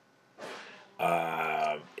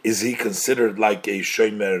 Is he considered like a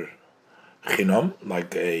shomer chinam,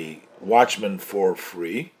 like a watchman for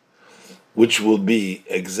free, which will be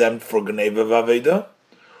exempt for Gneva Vaveda?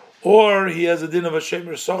 Or he has a din of a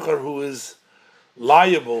shomer socher who is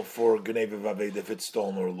liable for Gneva Vaveda if it's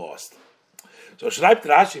stolen or lost. So schreibt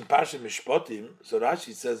Rashi in Parshat Mishpatim. So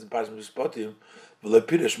Rashi says in Parshat Mishpatim, the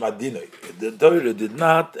Torah did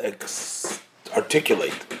not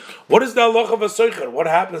articulate. What is the halacha of a soicher? What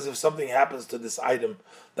happens if something happens to this item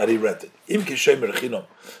that he rented?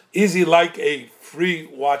 Is he like a free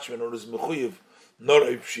watchman or is mechuyev nor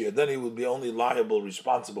pshia? Then he would be only liable,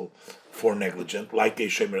 responsible for negligent. Like a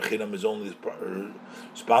shemer chinam is only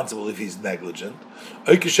responsible if he's negligent.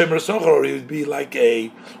 Or he would be like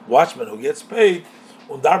a watchman who gets paid,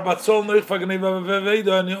 and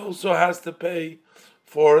he also has to pay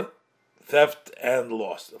for theft and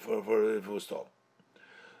loss for if it was stolen.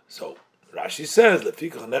 So Rashi says,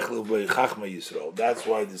 that's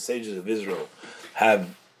why the sages of Israel have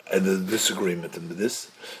a disagreement in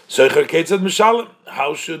this. How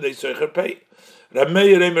should they soicher pay?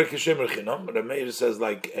 Rameir says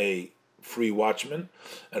like a free watchman,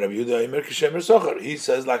 and Rabbi Yehuda he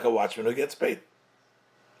says like a watchman who gets paid.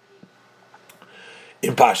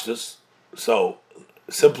 In Pashtus, so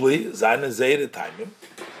simply Zayin Zeir timing.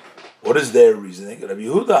 What is their reasoning? Rabbi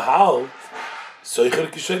Yehuda held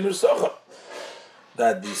soicher kishemer socher,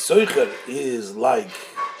 that the soicher is like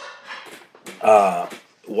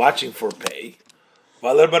watching for pay,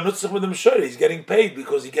 while he's getting paid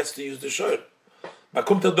because he gets to use the shoyer.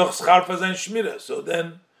 So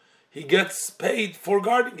then he gets paid for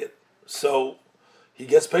guarding it. So he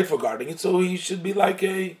gets paid for guarding it. So he should be like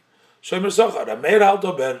a shomer socher. Rameir hal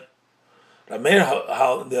dober. Rameir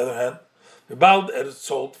hal, on the other hand,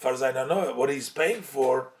 sold what he's paying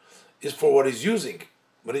for is for what he's using,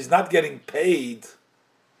 but he's not getting paid.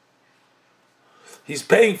 He's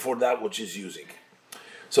paying for that which he's using.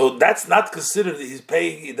 So that's not considered that he's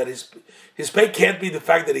paying, that his pay can't be the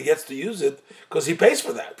fact that he gets to use it, because he pays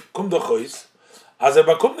for that.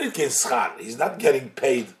 He's not getting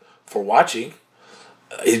paid for watching.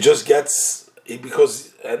 He just gets,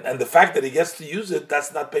 because the fact that he gets to use it,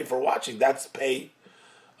 that's not pay for watching. That's pay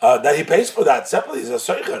that he pays for that separately. He's a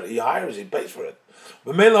soicher. He hires, he pays for it.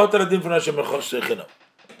 And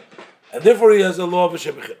therefore he has a law of a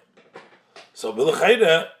shemichin. So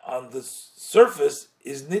on the surface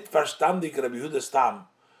is nit verstandig Rabbi Yehuda's tam.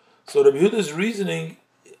 So Rabbi Yehuda's reasoning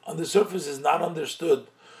on the surface is not understood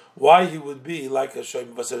why he would be like a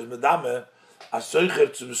shomer medame, a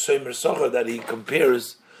soicher to shomer socher, that he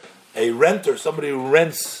compares a renter, somebody who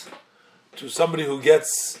rents, to somebody who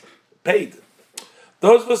gets paid.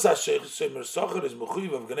 Those was a shomer socher is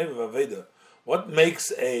mechuyev of Gneva Vaveda. What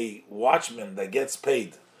makes a watchman that gets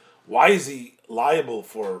paid? Why is he liable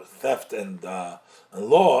for theft and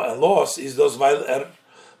loss? Is those weil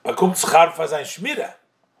bekommt schar für sein Schmire,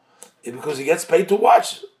 because he gets paid to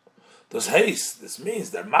watch. This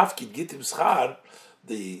means that mafkid git him schar,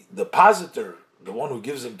 the depositor, the one who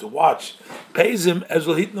gives him to watch, pays him as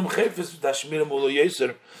well hitnum chefes tashmira mulo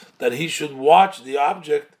yeser, that he should watch the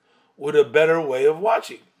object with a better way of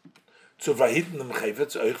watching. To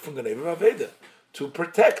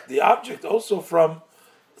protect the object also from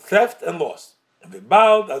theft and loss. And the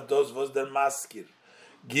fact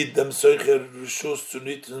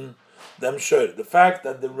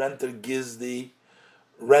that the renter gives the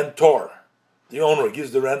owner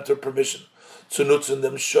gives the renter permission to nutzen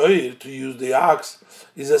dem shoyer, to use the ox,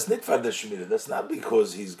 is as nit for the shmira. That's not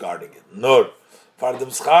because he's guarding it. Nor for dem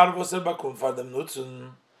schar was bakum for dem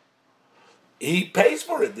nutzen. He pays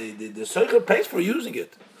for it. The soicher pays for using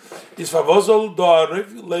it. Is favosol do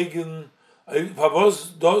legen,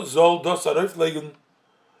 favos soll das legen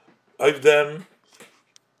auf dem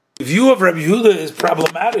The view of Rabbi Yehuda is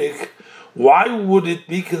problematic. Why would it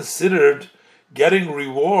be considered getting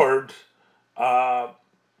reward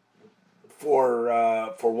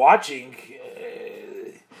for watching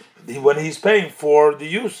when he's paying for the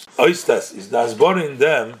use? Oistas is das in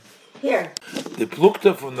them. Here. The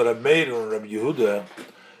plukta from the Rabbi Meir and Rabbi Yehuda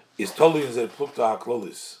is totally in the plukta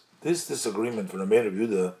haklolis. This disagreement from Rabbi Meir and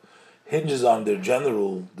Rabbi Yehuda hinges on their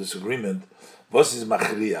general disagreement. Was is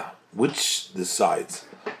machriya? Which decides?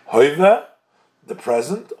 Hoiva, the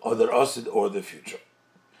present, or the osid, or the future.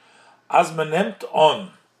 As man nimmt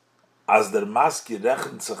on, as der maski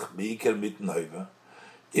rechnet sich beiker mitten hoiva,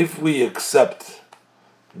 if we accept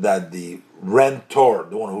that the rentor,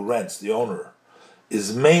 the one who rents, the owner,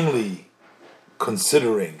 is mainly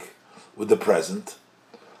considering with the present,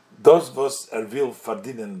 das was will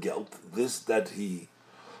verdienen Geld, this that he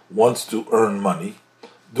wants to earn money,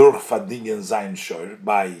 durch verdienen sein Scheuer,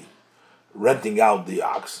 by renting out the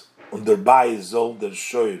ox, und dabei soll der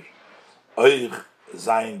Scheuer euch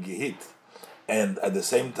sein gehit, and at the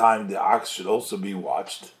same time the ox should also be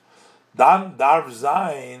watched, dann darf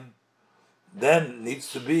sein, then needs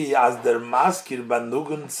to be as der Maskir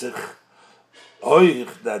banugen sich euch,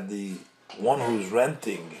 that the one who's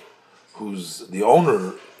renting, who's the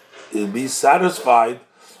owner, will be satisfied,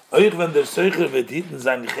 euch wenn der Seucher wird hitten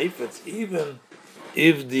sein Chefetz, even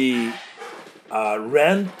if the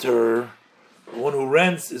renter, the one who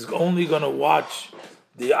rents, is only going to watch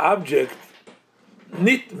the object,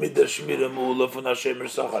 nit mit der Shmira Me'ula von Hashem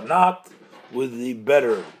Ersachar, not with the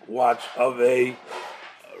better watch of a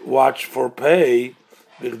watch for pay,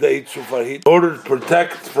 in order to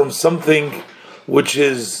protect from something which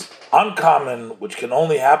is uncommon, which can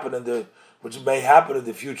only happen which may happen in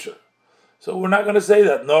the future. So we're not going to say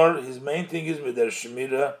that. Nor his main thing is with their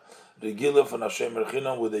shemira regila von Hashem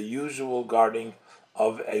Erchinam, with the usual guarding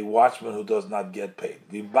of a watchman who does not get paid.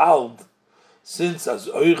 Vibald, since as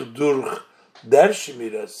euch durch der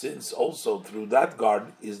shemira, since also through that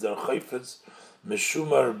guard is der chayfetz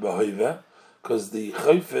meshumar behoive, because the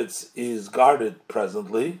chayfetz is guarded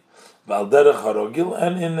presently, val derech harogil,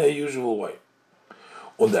 and in a usual way.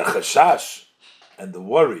 Und der chashash, and the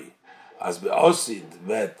worry, as beosid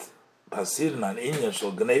vet pasirin an inyan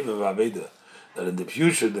shel gneva v'aveda, that in the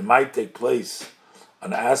future there might take place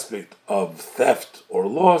an aspect of theft or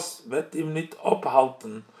loss, vet im nit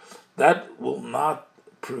ophalten, that will not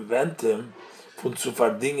prevent him from zu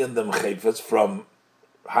verdingen dem chayfetz, from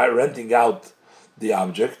renting out the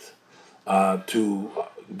object, to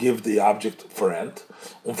give the object for rent,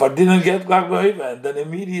 und verdienen Geld gleich behoive, and then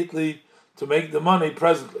immediately to make the money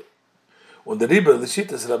presently. Und the Riber, the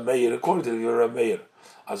Shittas Rab Meir, according to your Rab Meir,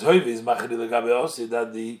 as hoive is machri legabe osi,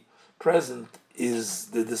 that the present is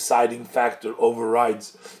the deciding factor,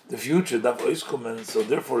 overrides the future, so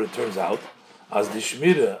therefore it turns out, as the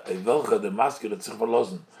Shmira, a velcha, the masker,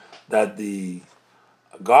 that the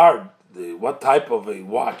guard, what type of a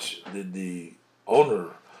watch did the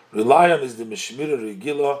owner rely on, is the Mishmira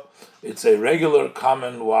Regila. It's a regular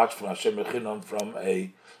common watch from Hashem Echinam, from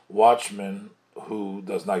a watchman who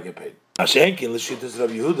does not get paid. Hashenkin l'shitas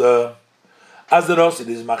Rabbi Yehuda, as the Rosh, it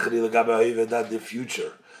is machri legabe that the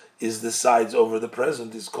future is decides over the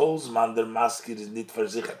present, is calls man der maskir is nit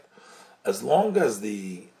versichert. As long as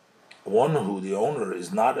the one who, the owner,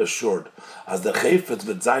 is not assured, as the chayfetz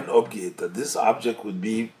wird sein obgeht, that this object would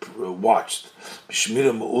be watched,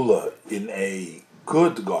 b'shmira me'ula, in a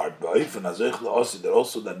good guard, that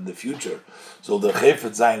also that in the future, so the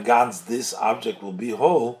chayfetz sein ganz, this object will be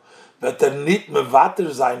whole, but der nit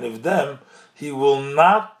mevater sein of them, he will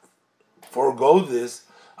not forego this,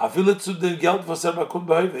 even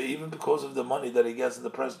because of the money that he gets in the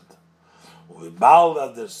present.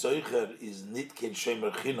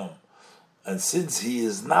 And since he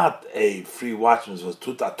is not a free watchman,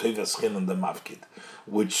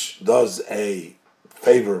 which does a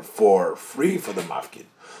favor for free for the mafkid,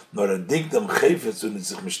 nor a digdam chayfetz,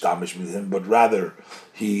 but rather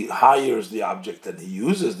he hires the object and he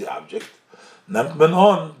uses the object.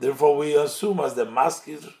 Therefore, we assume as the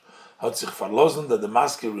maskir hat sich verlassen, that the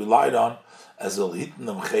maskir relied on as a hitten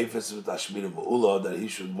am chayfetz with ashmir me'ula, that he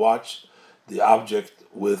should watch the object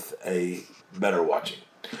with a better watching.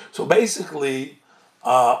 So basically,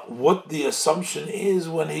 what the assumption is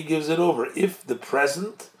when he gives it over, if the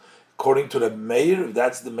present, according to the mayor, if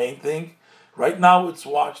that's the main thing, right now it's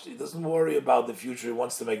watched, he doesn't worry about the future, he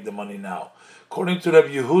wants to make the money now. According to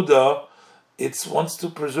Rabbi Yehuda, it wants to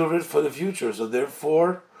preserve it for the future, so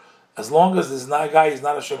therefore, as long as this guy is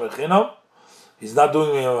not a Shem Echinam, he's not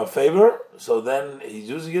doing him a favor, so then he's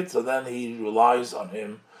using it, so then he relies on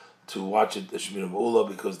him to watch it, the Shmir Me'ula,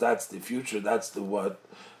 because that's the future, that's the what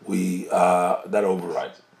we, that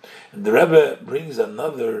overrides. And the Rebbe brings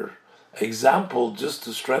another example just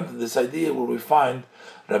to strengthen this idea, where we find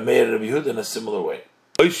Rameir and Rabbi Yehuda in a similar way.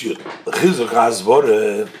 To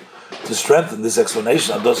strengthen this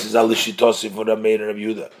explanation, for Rameir and Rabbi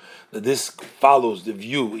Yehuda, that this follows the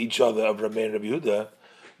view each other of Rameir and Rabbi Yehuda.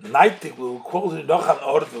 Neitik will quote in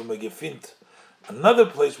another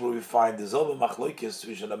place where we find the Zalba Machloikis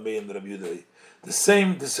between Rameir and Rabbi Yehuda, the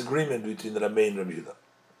same disagreement between Rameir and Rabbi Yehuda.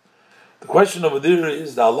 The question over there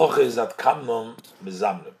is, the halacha is that kamnom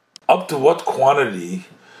mezamnim. Up to what quantity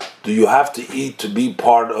do you have to eat to be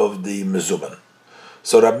part of the mezuman?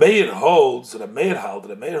 So Rameir holds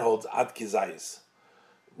ad kizayis.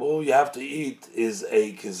 All you have to eat is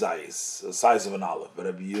a kizayis, the size of an olive. But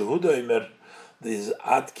Rabbi Yehuda Omer is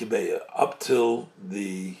ad kibeya, up till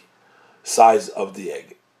the size of the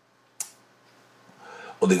egg.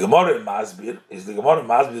 And the Gemara Masbir is the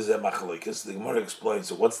machlokes. The Gemara explains,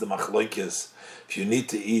 so what's the machlokes if you need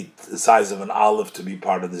to eat the size of an olive to be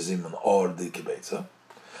part of the zimun or the kibetza?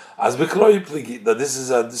 As bekloi pligi, that this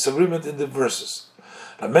is a disagreement in the verses.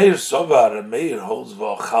 Rameir holds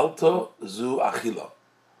v'achalto zu achila.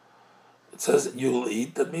 It says you will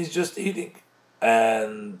eat, that means just eating.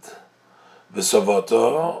 And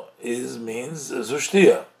v'sovato means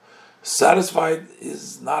zushtia. Satisfied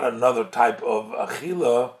is not another type of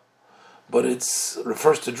achila, but it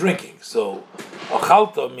refers to drinking. So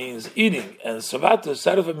achalta means eating, and savata,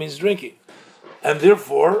 satisfied, means drinking. And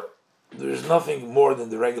therefore, there's nothing more than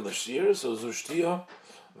the regular shear, so zushtia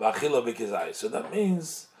v'achila b'kizai. So that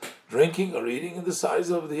means drinking or eating in the size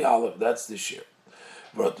of the olive. That's the shear.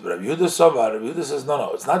 But Rabbi Yehuda says,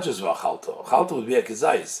 no, it's not just v'achalta. Achalta would be a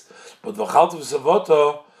kizais, but v'achalta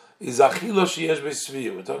v'savata is achila sheyesh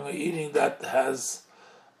b'sviyah. We're talking about eating that has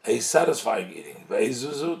a satisfying eating.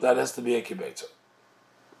 Ve'ezuzu, that has to be a kibetza.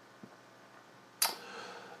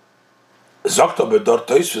 Zokta bedor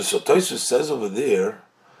Tosfos. So Tosfos says over there,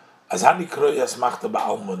 as hanikro yasmachta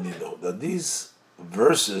ba'almonino, that these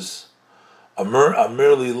verses are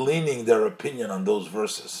merely leaning their opinion on those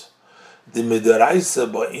verses. The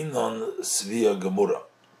midaraisa ba'inon sviyah gemura,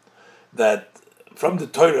 that from the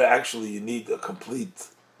Torah actually you need a complete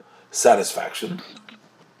satisfaction,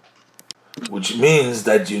 which means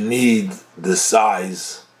that you need the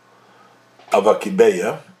size of a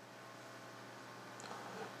kibeya,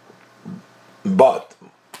 but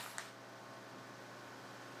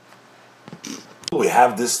we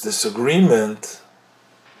have this disagreement.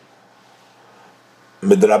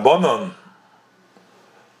 Midrabanon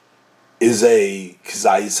is a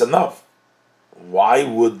kizayis enough.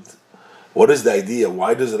 What is the idea?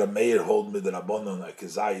 Why does Rameir hold midrabanon a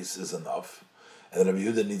kizayis is enough, and Rabbi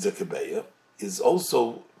Yehuda needs a kibeya? Is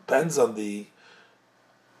also depends on the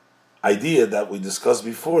idea that we discussed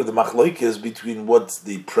before, the machlokes between what's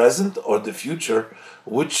the present or the future,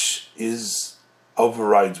 which is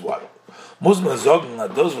overrides what. Muzman zogen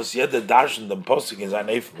that those was jeder darshan dem posting in sein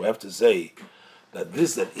Eifel. We have to say that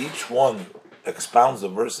each one expounds the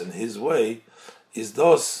verse in his way is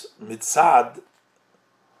those mitzad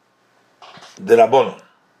the Rabbanon.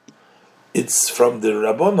 It's from the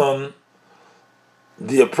Rabbanon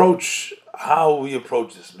the approach, how we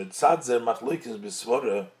approach this. Mitzad zer machlokes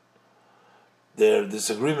b'svara, their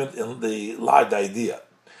disagreement in the large idea.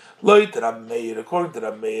 Loit Rameir, according to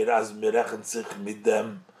Rameir, as mirechen sich mit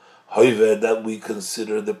dem hoive, that we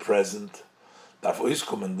consider the present.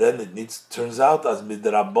 And then it turns out as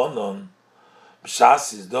midrabanon,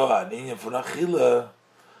 b'shas is do an inyan von achila,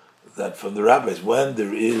 that from the rabbis, when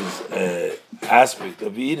there is an aspect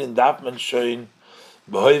of eating, darf man shoin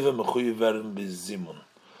b'hoive mechuyev werden b'zimun.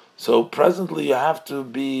 So presently you have to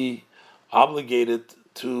be obligated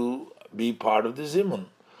to be part of the zimun,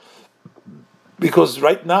 because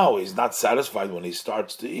right now he's not satisfied when he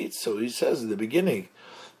starts to eat. So he says in the beginning,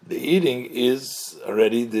 the eating is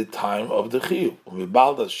already the time of the chiyuv.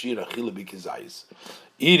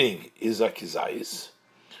 Eating is a kizayis.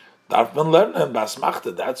 Darf man learn in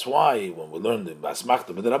basmachta. That's why when we learn in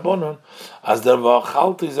basmachta with Rabbanon, as der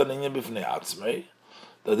v'achalta is an inyan b'fnei atzmei,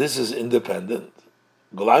 that this is independent.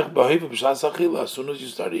 As soon as you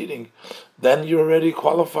start eating, then you're already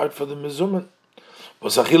qualified for the mezuman.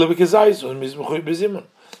 Achila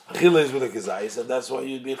is with a kizayis, and that's why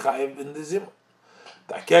you'd be chayiv in the zimun.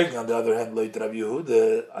 On the other hand,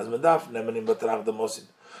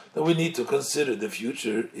 that we need to consider the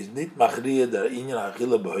future is nit machriya der inyan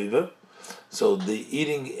achila b'hoive. So the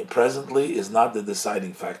eating presently is not the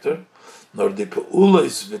deciding factor, nor the pe'ula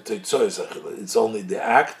is v'toitzoyes achila. It's only the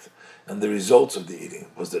act and the results of the eating.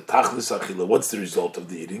 Was the tachlis achila? What's the result of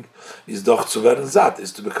the eating? Is doch zu werden zat,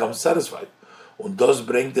 is to become satisfied. Und das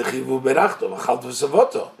bringt the chivu berachto v'chalt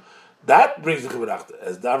v'savoto. That brings the kibbutz.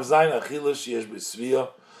 As Dav Zayin Achilus Yesh B'Sviyah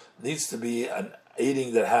needs to be an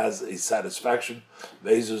eating that has a satisfaction.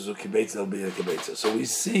 So we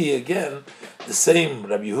see again the same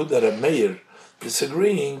Rabbi Yehuda and Meir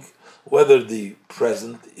disagreeing whether the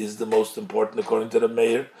present is the most important according to the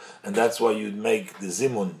Meir, and that's why you'd make the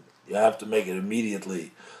zimun. You have to make it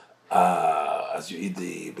immediately as you eat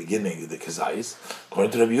the beginning, the kazayis.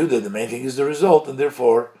 According to Rabbi Yehuda, the main thing is the result, and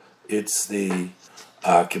therefore it's the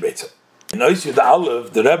kibbutz. In Ois Yud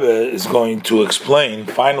Aleph, the Rebbe is going to explain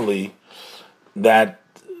finally that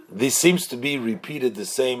this seems to be repeated the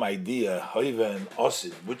same idea, Hoiva and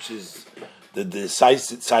Osid, which is the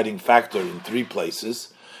deciding factor in three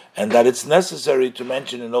places, and that it's necessary to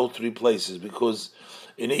mention in all three places because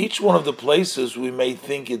in each one of the places we may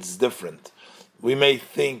think it's different. We may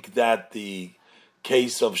think that the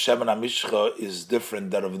case of Shemen HaMishcha is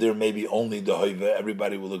different, that over there maybe only the Hoiva,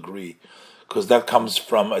 everybody will agree, because that comes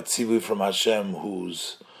from a tzivui from Hashem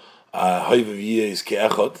whose Hoiva v'yeh is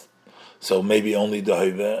ke'echot, so maybe only the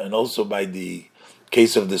Hoiva, and also by the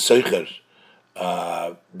case of the Seicher,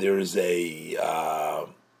 there is a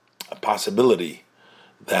possibility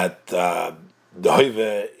that the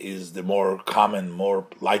Hoiva is the more common, more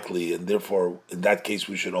likely, and therefore in that case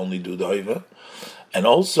we should only do the Hoiva. And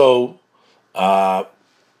also,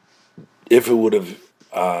 if it would have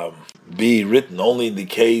be written only in the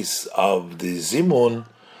case of the Zimun,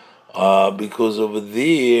 because over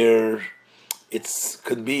there it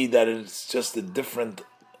could be that it's just a different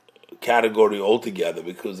category altogether,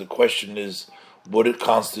 because the question is what it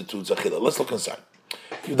constitutes Achilah. Let's look inside.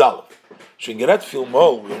 Yudalev. Shingeret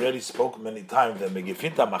Filmol, we already spoke many times that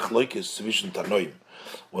Megefinta Machloikis Tzvishin Tanoim.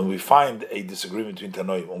 When we find a disagreement between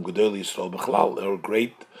Tanoim, Gedol Yisrael Bechlal, or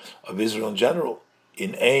great of Israel in general,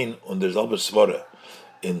 in Ein und der Selber Svara,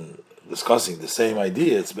 in discussing the same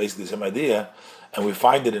idea, it's basically the same idea, and we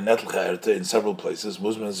find it in Netel Chayerte in several places,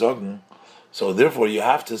 Muzman Zogen. So therefore you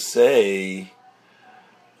have to say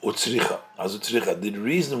Utzricha, as Utzricha. The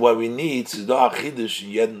reason why we need Sidah Achidush in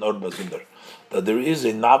Jeden Ord Bazunder, that there is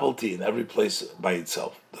a novelty in every place by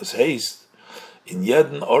itself. Das heißt, in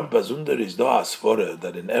Jeden Ord Bazunder is da Asfore,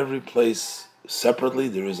 that in every place separately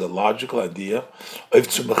there is a logical idea of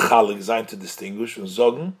zu mechalig sein, to distinguish and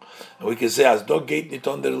zogen, and we can say as dog geht nicht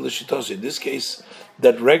on der Lishitos. In this case,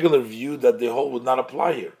 that regular view that the whole would not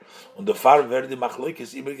apply here. Und der Far werde machlik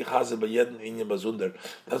is immer gehaze bei jeden Inyan Bazunder.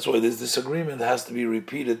 That's why this disagreement has to be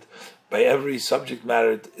repeated by every subject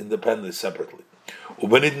matter independently, separately.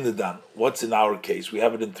 What's in our case? We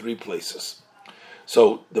have it in three places.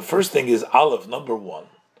 So the first thing is Aleph, number one.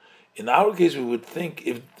 In our case, we would think,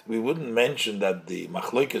 if we wouldn't mention that the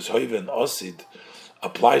Machloikes Hoiva and Osid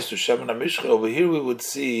applies to Shemen HaMishcha, over here we would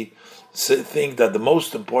think that the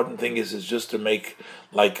most important thing is just to make,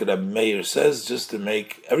 like the Meir says, just to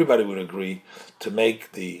make, everybody would agree, to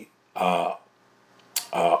make the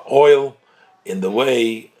oil in the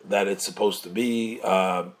way that it's supposed to be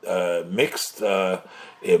mixed boy,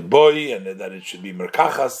 and that it should be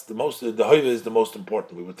merkachas. The hoiva is the most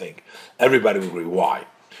important, we would think. Everybody would agree. Why?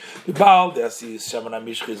 Since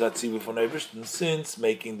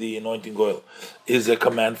making the anointing oil is a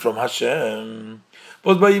command from Hashem,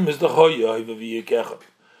 but by him is the hoiva.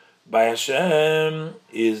 By Hashem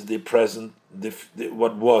is the present,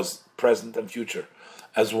 what was present and future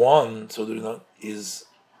as one. So there is.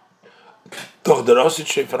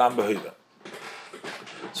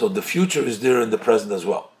 So the future is there in the present as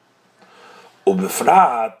well. The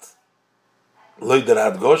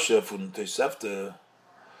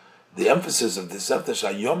emphasis of Tosefta,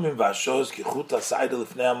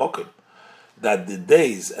 that the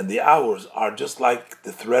days and the hours are just like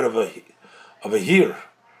the thread of a year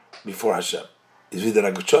before Hashem. And the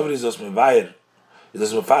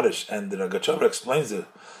Ragachover explains it.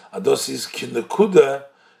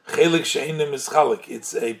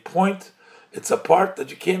 It's a point, it's a part that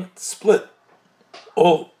you can't split.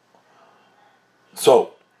 All.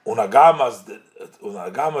 So, unagamas that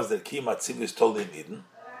kima tzivli is told in Eden.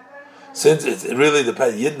 Since it really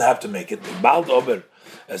depends, you didn't have to make it. Bald ober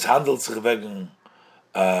es handelt sich wegen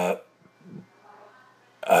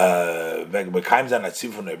Bekaim sein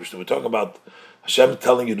Atziv von Eberstein. We're talking about Hashem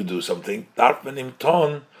telling you to do something. Darf man im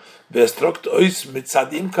Ton beestrukt ois mit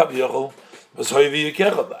Sadim Kavyochel.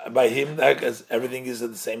 By him, everything is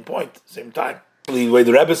at the same point, same time. The way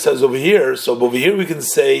the Rebbe says over here, so over here we can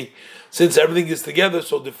say, since everything is together,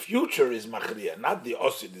 so the future is machriya, not the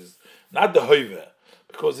osid, is not the hoive,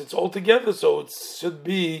 because it's all together. So it should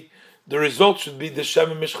be, the result should be the Shem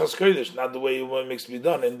Mishchas Kodesh, not the way it makes to be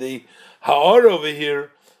done. And the Ha'ar over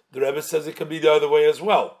here, the Rebbe says it can be the other way as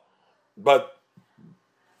well. But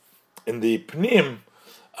in the Pnim,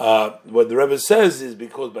 what the Rebbe says is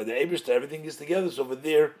because by the Eibishter everything is together. So over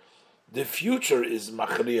there, the future is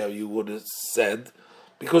machriya. You would have said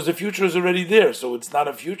because the future is already there. So it's not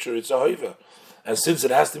a future; it's a hoiva. And since it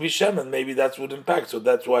has to be shemen, maybe that's what impact. So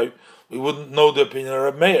that's why we wouldn't know the opinion of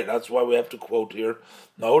Reb Meir. That's why we have to quote here.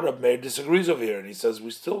 No, Reb Meir disagrees over here, and he says we're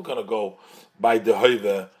still going to go by the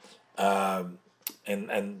hoiva. And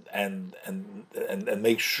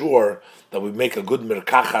make sure that we make a good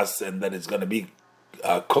merkachas and that it's going to be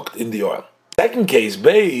cooked in the oil. Second case,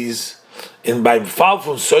 Beis, by Fall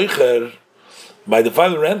von Seucher, by the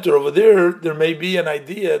final renter over there may be an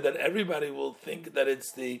idea that everybody will think that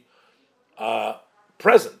it's the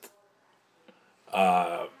present.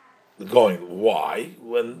 Going, why?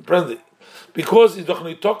 When present, because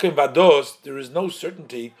there is no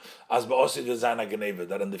certainty as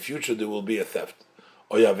that in the future there will be a theft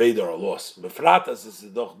or a loss.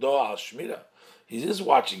 He is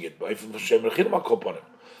watching it. Let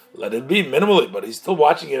it be minimally, but he's still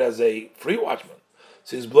watching it as a free watchman.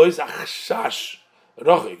 Says it's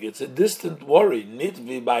a distant worry.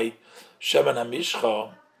 Nit by Shemen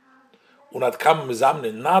HaMishcha unat kam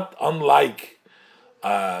mezamnin, not unlike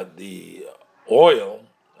the oil,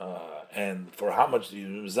 and for how much the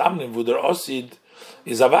mezamnin v'uder osid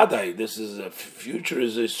is avadai. This is a future,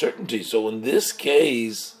 is a certainty. So in this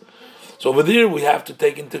case, so over there we have to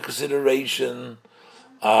take into consideration,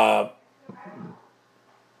 well,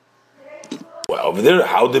 over there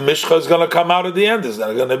how the mishcha is going to come out at the end is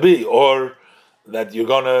not going to be, or that you're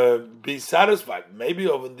going to be satisfied. Maybe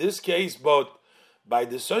over in this case, but by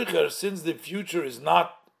the Seucher, since the future is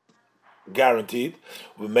not guaranteed,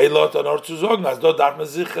 we may lot on our zu sagen, as dort darf man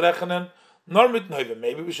sich rechnen, nor mit Neuve.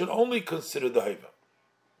 Maybe we should only consider the Heuve.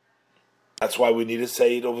 That's why we need to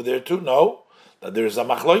say it over there too. No, that there is a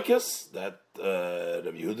machloikes, that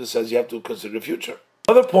Rabbi Yehuda says you have to consider the future.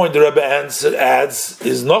 Another point the Rebbe adds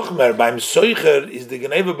is noch mehr, beim Seucher is the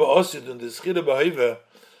Geneve be'osid and the Schire be'heuve,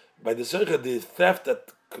 by the Seucher, the theft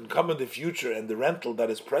that can come in the future and the rental that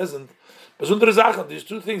is present. Besondere Sachen, there's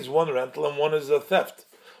two things, one rental and one is a theft.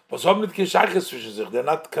 They're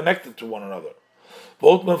not connected to one another.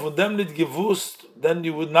 Then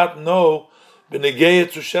you would not know,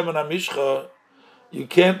 you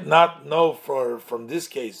can't not know from this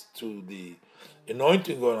case to the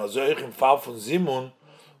anointing going on, im Fall von Zimun,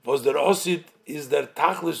 was der Osid is der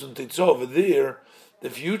Tachlis und Titzah over there, the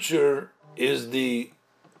future is the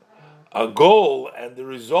goal and the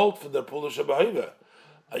result for the Pula Shabbahiva.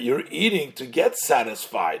 You're eating to get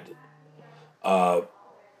satisfied.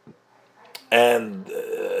 And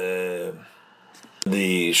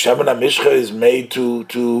the Shemen HaMishcha is made to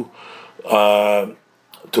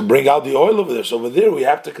bring out the oil over there. So over there we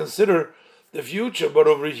have to consider the future, but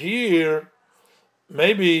over here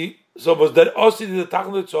maybe so was that also the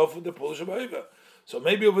Tachlitzov for the Pula Shabbahiva. So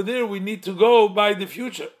maybe over there we need to go by the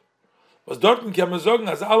future. Was dorten kann man sagen,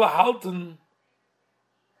 als alle halten,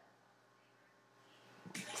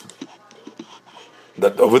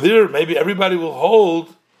 that over there maybe everybody will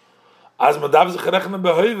hold as man darf sich rechnen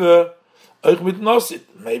beheuve euch mit nosit.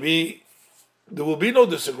 Maybe there will be no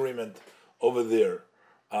disagreement over there.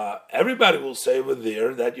 Everybody will say over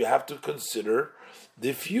there that you have to consider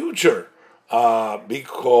the future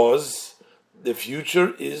because the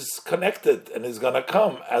future is connected and is going to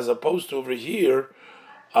come, as opposed to over here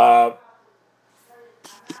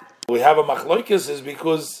we have a machloikis is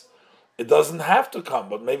because it doesn't have to come,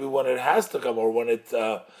 but maybe when it has to come, or when it's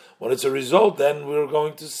a result, then we're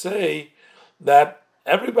going to say that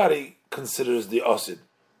everybody considers the osid.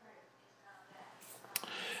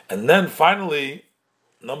 And then finally,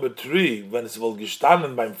 number 3, when it's wohl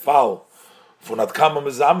gestanden beim Fall von Atkama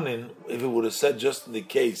Mezamnin, if it would have said just in the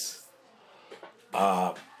case,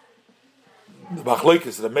 the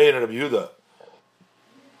Machloikis, the Meir and Rabbi Yehuda,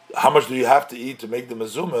 how much do you have to eat to make the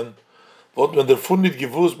mezumen? But when they're funded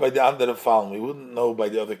givus by the andere Fallen, we wouldn't know by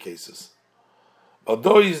the other cases. But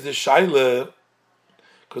though is the shaila,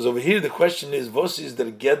 because over here the question is, what is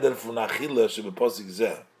der geder von achila shebeposik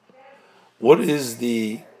zeh? What is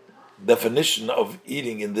the definition of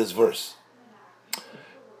eating in this verse?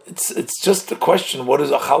 It's just a question. What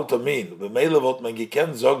does achalta mean? B'meile wird man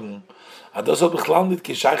gekent sagen, das hat bechlau nit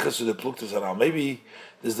gescheiches zu der Pluktes anal. Maybe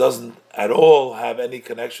this doesn't at all have any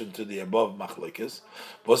connection to the above machlekes.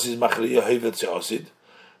 Was is machriya hevet she'osid,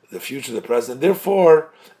 the future, the present. Therefore,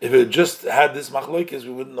 if it just had this machlekes,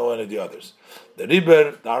 we wouldn't know any of the others. The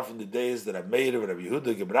riber, dar from the days that I've made of Rabbi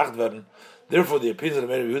Yehuda gebracht werden. Therefore, the opinions of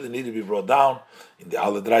Rabbi Yehuda need to be brought down in the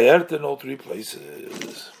alle drei Erte in all 3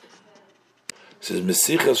 places. It says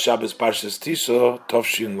Mesichas Shabbos Parshas Tiso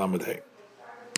Tovshin Lamed Hey.